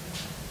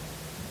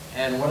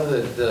 And one of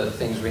the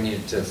things we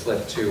needed to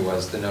flip to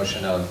was the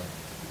notion of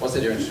what's the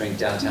difference between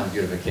downtown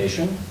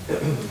beautification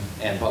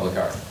and public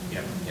art?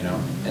 Yeah.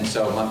 And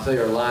so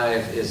Montpelier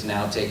Live is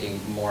now taking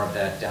more of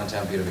that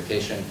downtown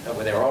beautification. Well,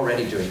 they were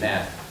already doing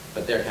that,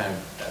 but they're kind of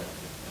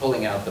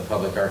pulling out the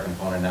public art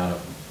component out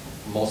of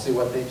mostly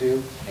what they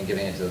do and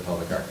giving it to the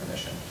Public Art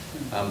Commission.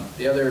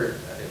 The other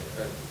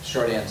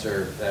short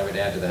answer that I would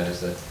add to that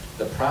is that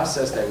the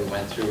process that we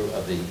went through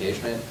of the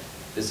engagement,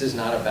 this is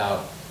not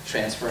about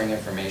transferring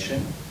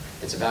information.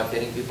 It's about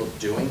getting people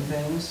doing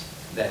things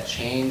that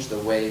change the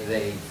way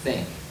they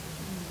think.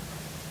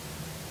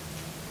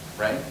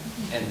 Right?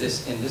 And in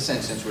this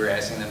instance, we were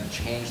asking them to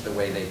change the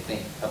way they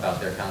think about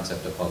their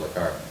concept of public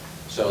art.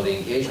 So the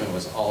engagement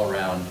was all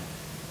around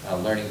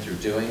learning through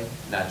doing,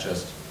 not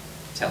just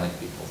telling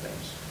people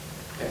things.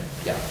 Okay?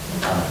 Yeah.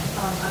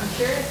 I'm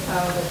curious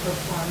how the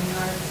performing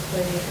arts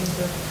play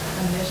into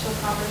initial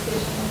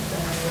conversations,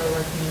 and you're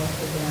working with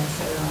the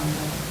dancer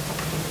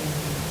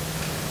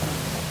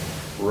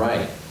on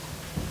Right.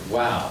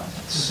 Wow.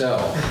 So,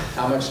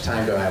 how much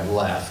time do I have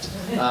left?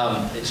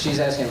 She's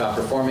asking about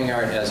performing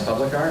art as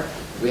public art.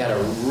 We had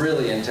a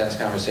really intense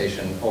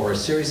conversation over a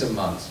series of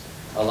months.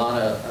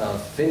 Alana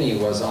Finney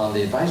was on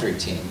the advisory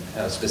team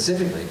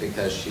specifically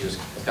because she was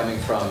coming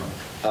from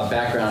a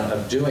background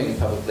of doing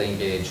publicly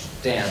engaged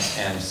dance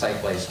and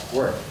site-based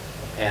work.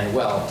 And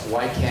well,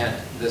 why can't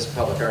this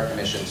Public Art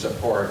Commission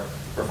support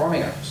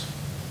performing arts?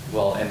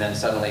 Well, and then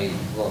suddenly,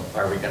 well,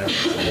 are we going to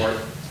support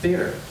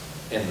theater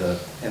in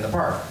the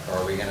park? Or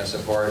are we going to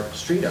support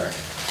street art?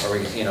 Or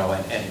we,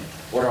 and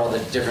what are all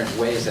the different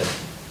ways that?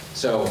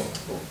 So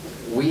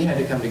we had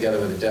to come together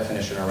with a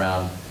definition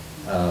around.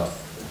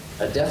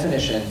 A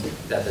definition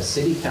that the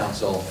city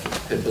council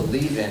could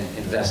believe in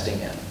investing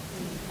in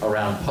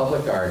around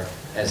public art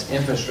as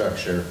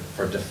infrastructure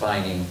for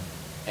defining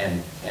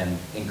and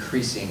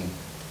increasing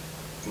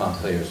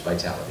Montpelier's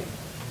vitality.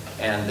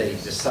 And they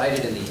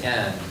decided in the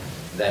end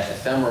that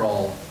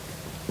ephemeral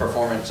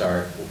performance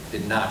art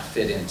did not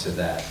fit into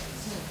that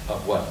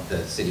of what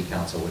the city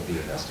council would be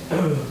investing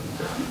in.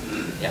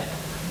 Yeah.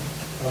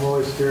 I'm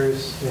always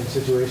curious in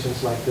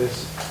situations like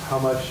this, how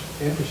much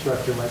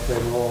infrastructure might play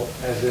a role,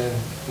 as in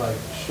like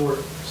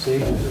short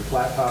stages or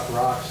flat top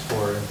rocks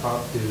for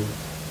impromptu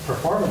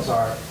performance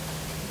art,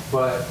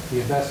 but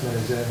the investment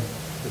is in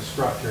the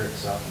structure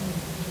itself.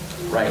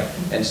 Right,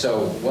 and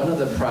so one of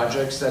the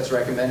projects that's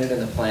recommended in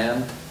the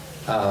plan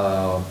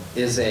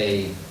is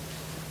a,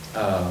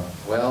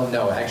 well,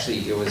 no,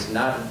 actually it was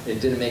not,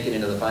 it didn't make it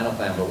into the final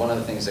plan, but one of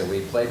the things that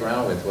we played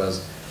around with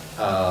was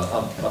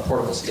a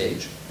portable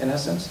stage, in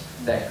essence,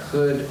 that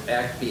could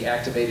be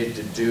activated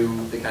to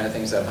do the kind of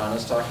things that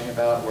Hannah's talking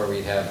about, where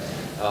we'd have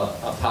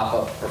a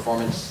pop-up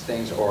performance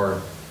things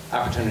or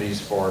opportunities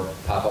for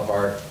pop-up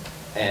art.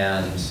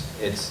 And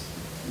it's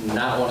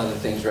not one of the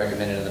things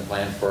recommended in the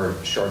plan for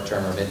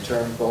short-term or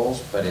mid-term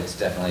goals, but it's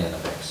definitely in the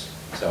mix.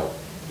 So,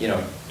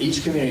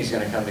 each community is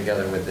going to come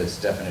together with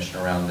this definition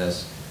around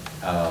this.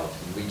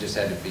 We just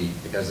had to be,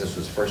 because this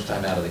was first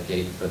time out of the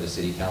gate for the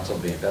city council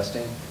to be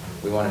investing,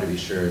 we wanted to be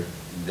sure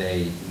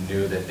they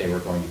knew that they were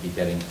going to be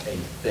getting a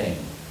thing.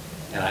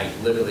 And I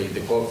literally,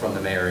 the quote from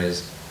the mayor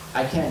is,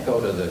 I can't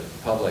go to the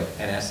public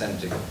and ask them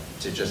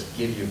to just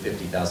give you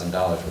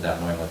 $50,000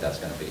 without knowing what that's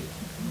going to be.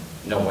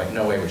 No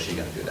way was she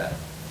going to do that.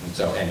 And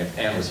so, and if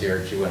Ann was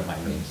here, she wouldn't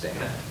mind me saying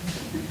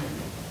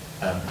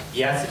that.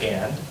 Yes,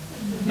 and.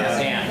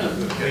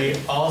 We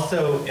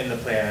also, in the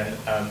plan,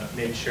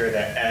 made sure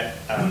that at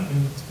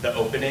the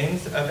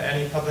openings of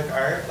any public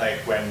art,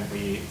 like when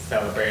we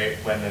celebrate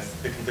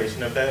the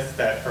completion of this,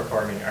 that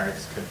performing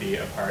arts could be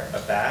a part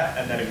of that,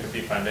 and that it could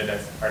be funded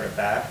as part of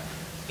that.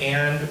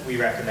 And we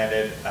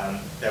recommended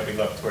that we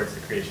look towards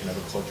the creation of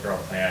a cultural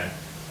plan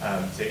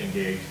to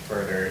engage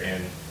further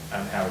in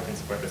how we can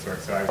support this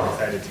work. So I was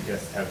excited to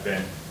just have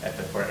been at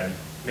the Portland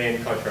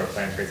main cultural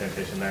plan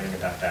presentation learning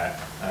about that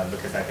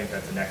because I think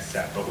that's the next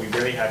step. But we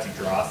really had to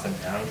draw some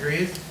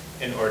boundaries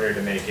in order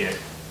to make it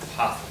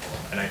possible.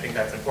 And I think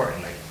that's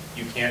important. Like,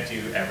 you can't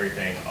do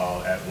everything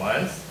all at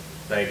once.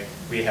 Like,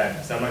 we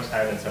had so much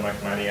time and so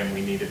much money and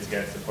we needed to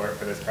get support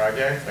for this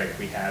project, like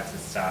we had to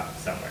stop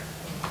somewhere.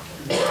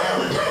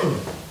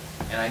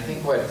 And I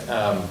think what,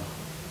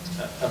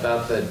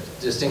 about the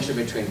distinction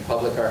between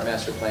public art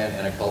master plan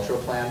and a cultural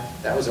plan,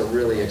 that was a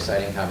really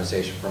exciting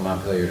conversation for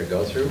Montpelier to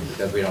go through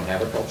because we don't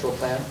have a cultural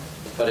plan.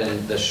 But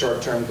in the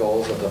short-term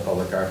goals of the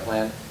public art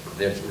plan,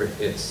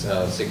 it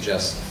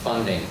suggests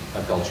funding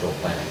a cultural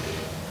plan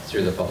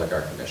through the Public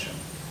Art Commission,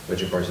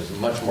 which of course is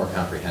much more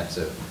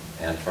comprehensive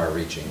and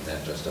far-reaching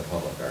than just a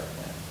public art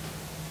plan.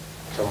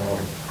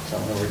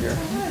 Someone over here. I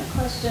have a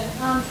question.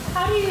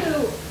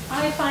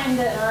 I find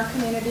that in our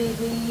community,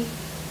 we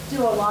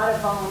do a lot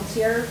of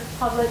volunteer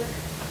public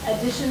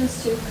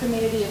additions to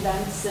community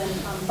events and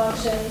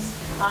functions.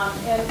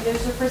 And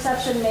there's a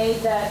perception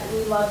made that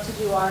we love to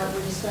do art,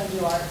 we're just going to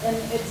do art. And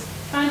it's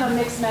kind of a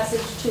mixed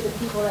message to the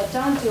people that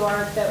don't do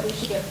art that we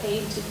should get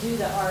paid to do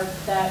the art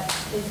that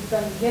is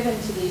been given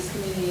to these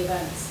community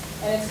events.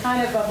 And it's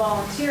kind of a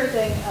volunteer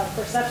thing, a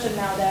perception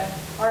now that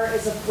art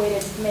is a way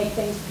to make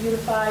things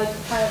beautified,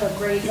 kind of a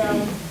gray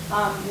zone,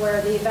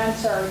 where the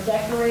events are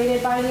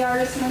decorated by the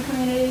artists in the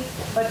community,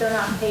 but they're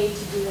not paid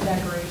to do the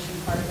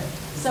decoration part of it.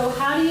 So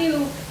how do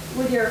you,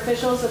 with your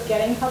officials of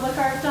getting public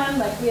art done,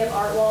 like we have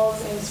art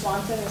walls in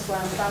Swanton, is where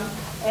I'm from,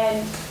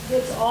 and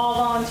it's all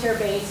volunteer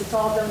based, it's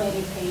all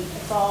donated paint,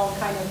 it's all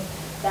kind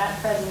of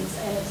that presence,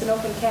 and it's an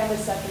open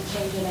canvas that can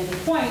change at any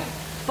point.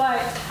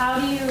 But how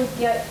do you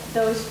get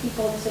those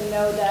people to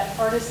know that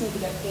artists need to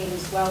get paid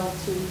as well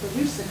to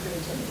produce the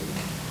creativity?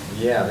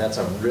 Yeah, that's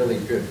a really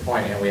good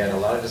point, and we had a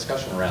lot of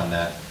discussion around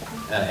that.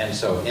 And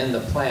so in the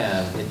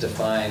plan, it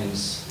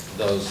defines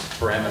those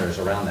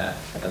parameters around that,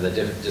 the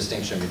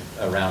distinction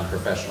around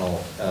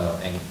professional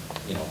and,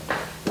 you know,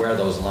 where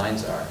those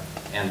lines are.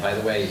 And by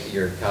the way,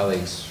 your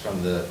colleagues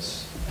from the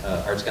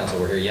Arts Council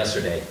were here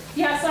yesterday.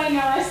 Yes, I know,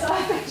 I saw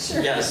a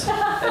picture. Yes,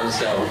 and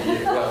so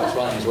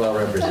Swanton's well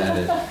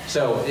represented.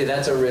 So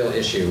that's a real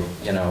issue,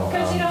 you know.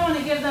 Because you don't want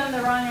to give them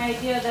the wrong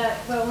idea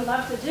that, well, we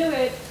love to do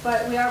it,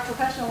 but we are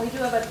professional, we do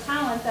have a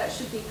talent that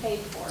should be paid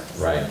for.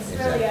 So right, it's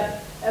exactly.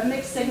 really a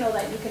mixed signal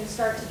that you can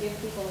start to give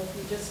people if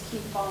you just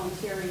keep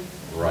volunteering.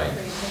 Right,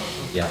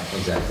 yeah,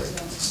 exactly.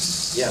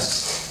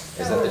 Yes.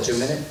 Is that the 2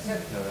 minute?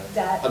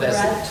 That, oh, we're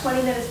at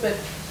 20 minutes, but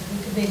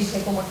we could maybe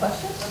take one more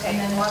question. Okay,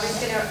 and then I was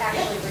going to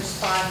actually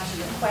respond to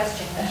your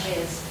question, which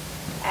is,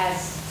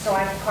 so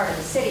I'm part of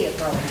the city of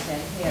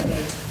Burlington. We have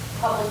a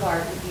public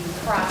art review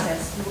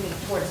process moving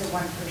towards the 1%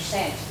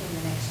 in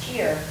the next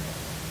year.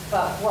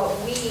 But what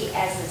we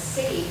as a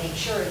city make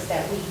sure is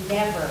that we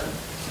never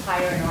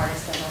hire an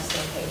artist unless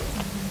they're paid.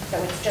 So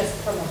it's just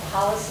from a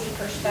policy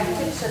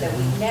perspective, so that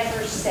we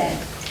never set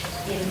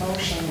in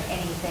motion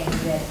anything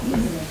that is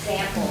an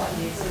example. I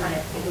mean, it's kind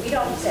of, if we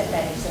don't set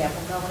that example,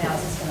 no one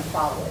else is going to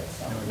follow it.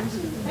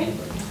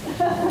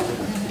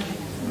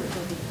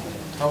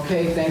 So.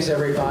 Okay, thanks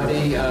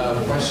everybody.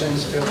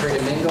 Questions, feel free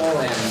to mingle,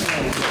 and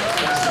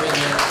thanks for being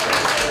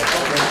here.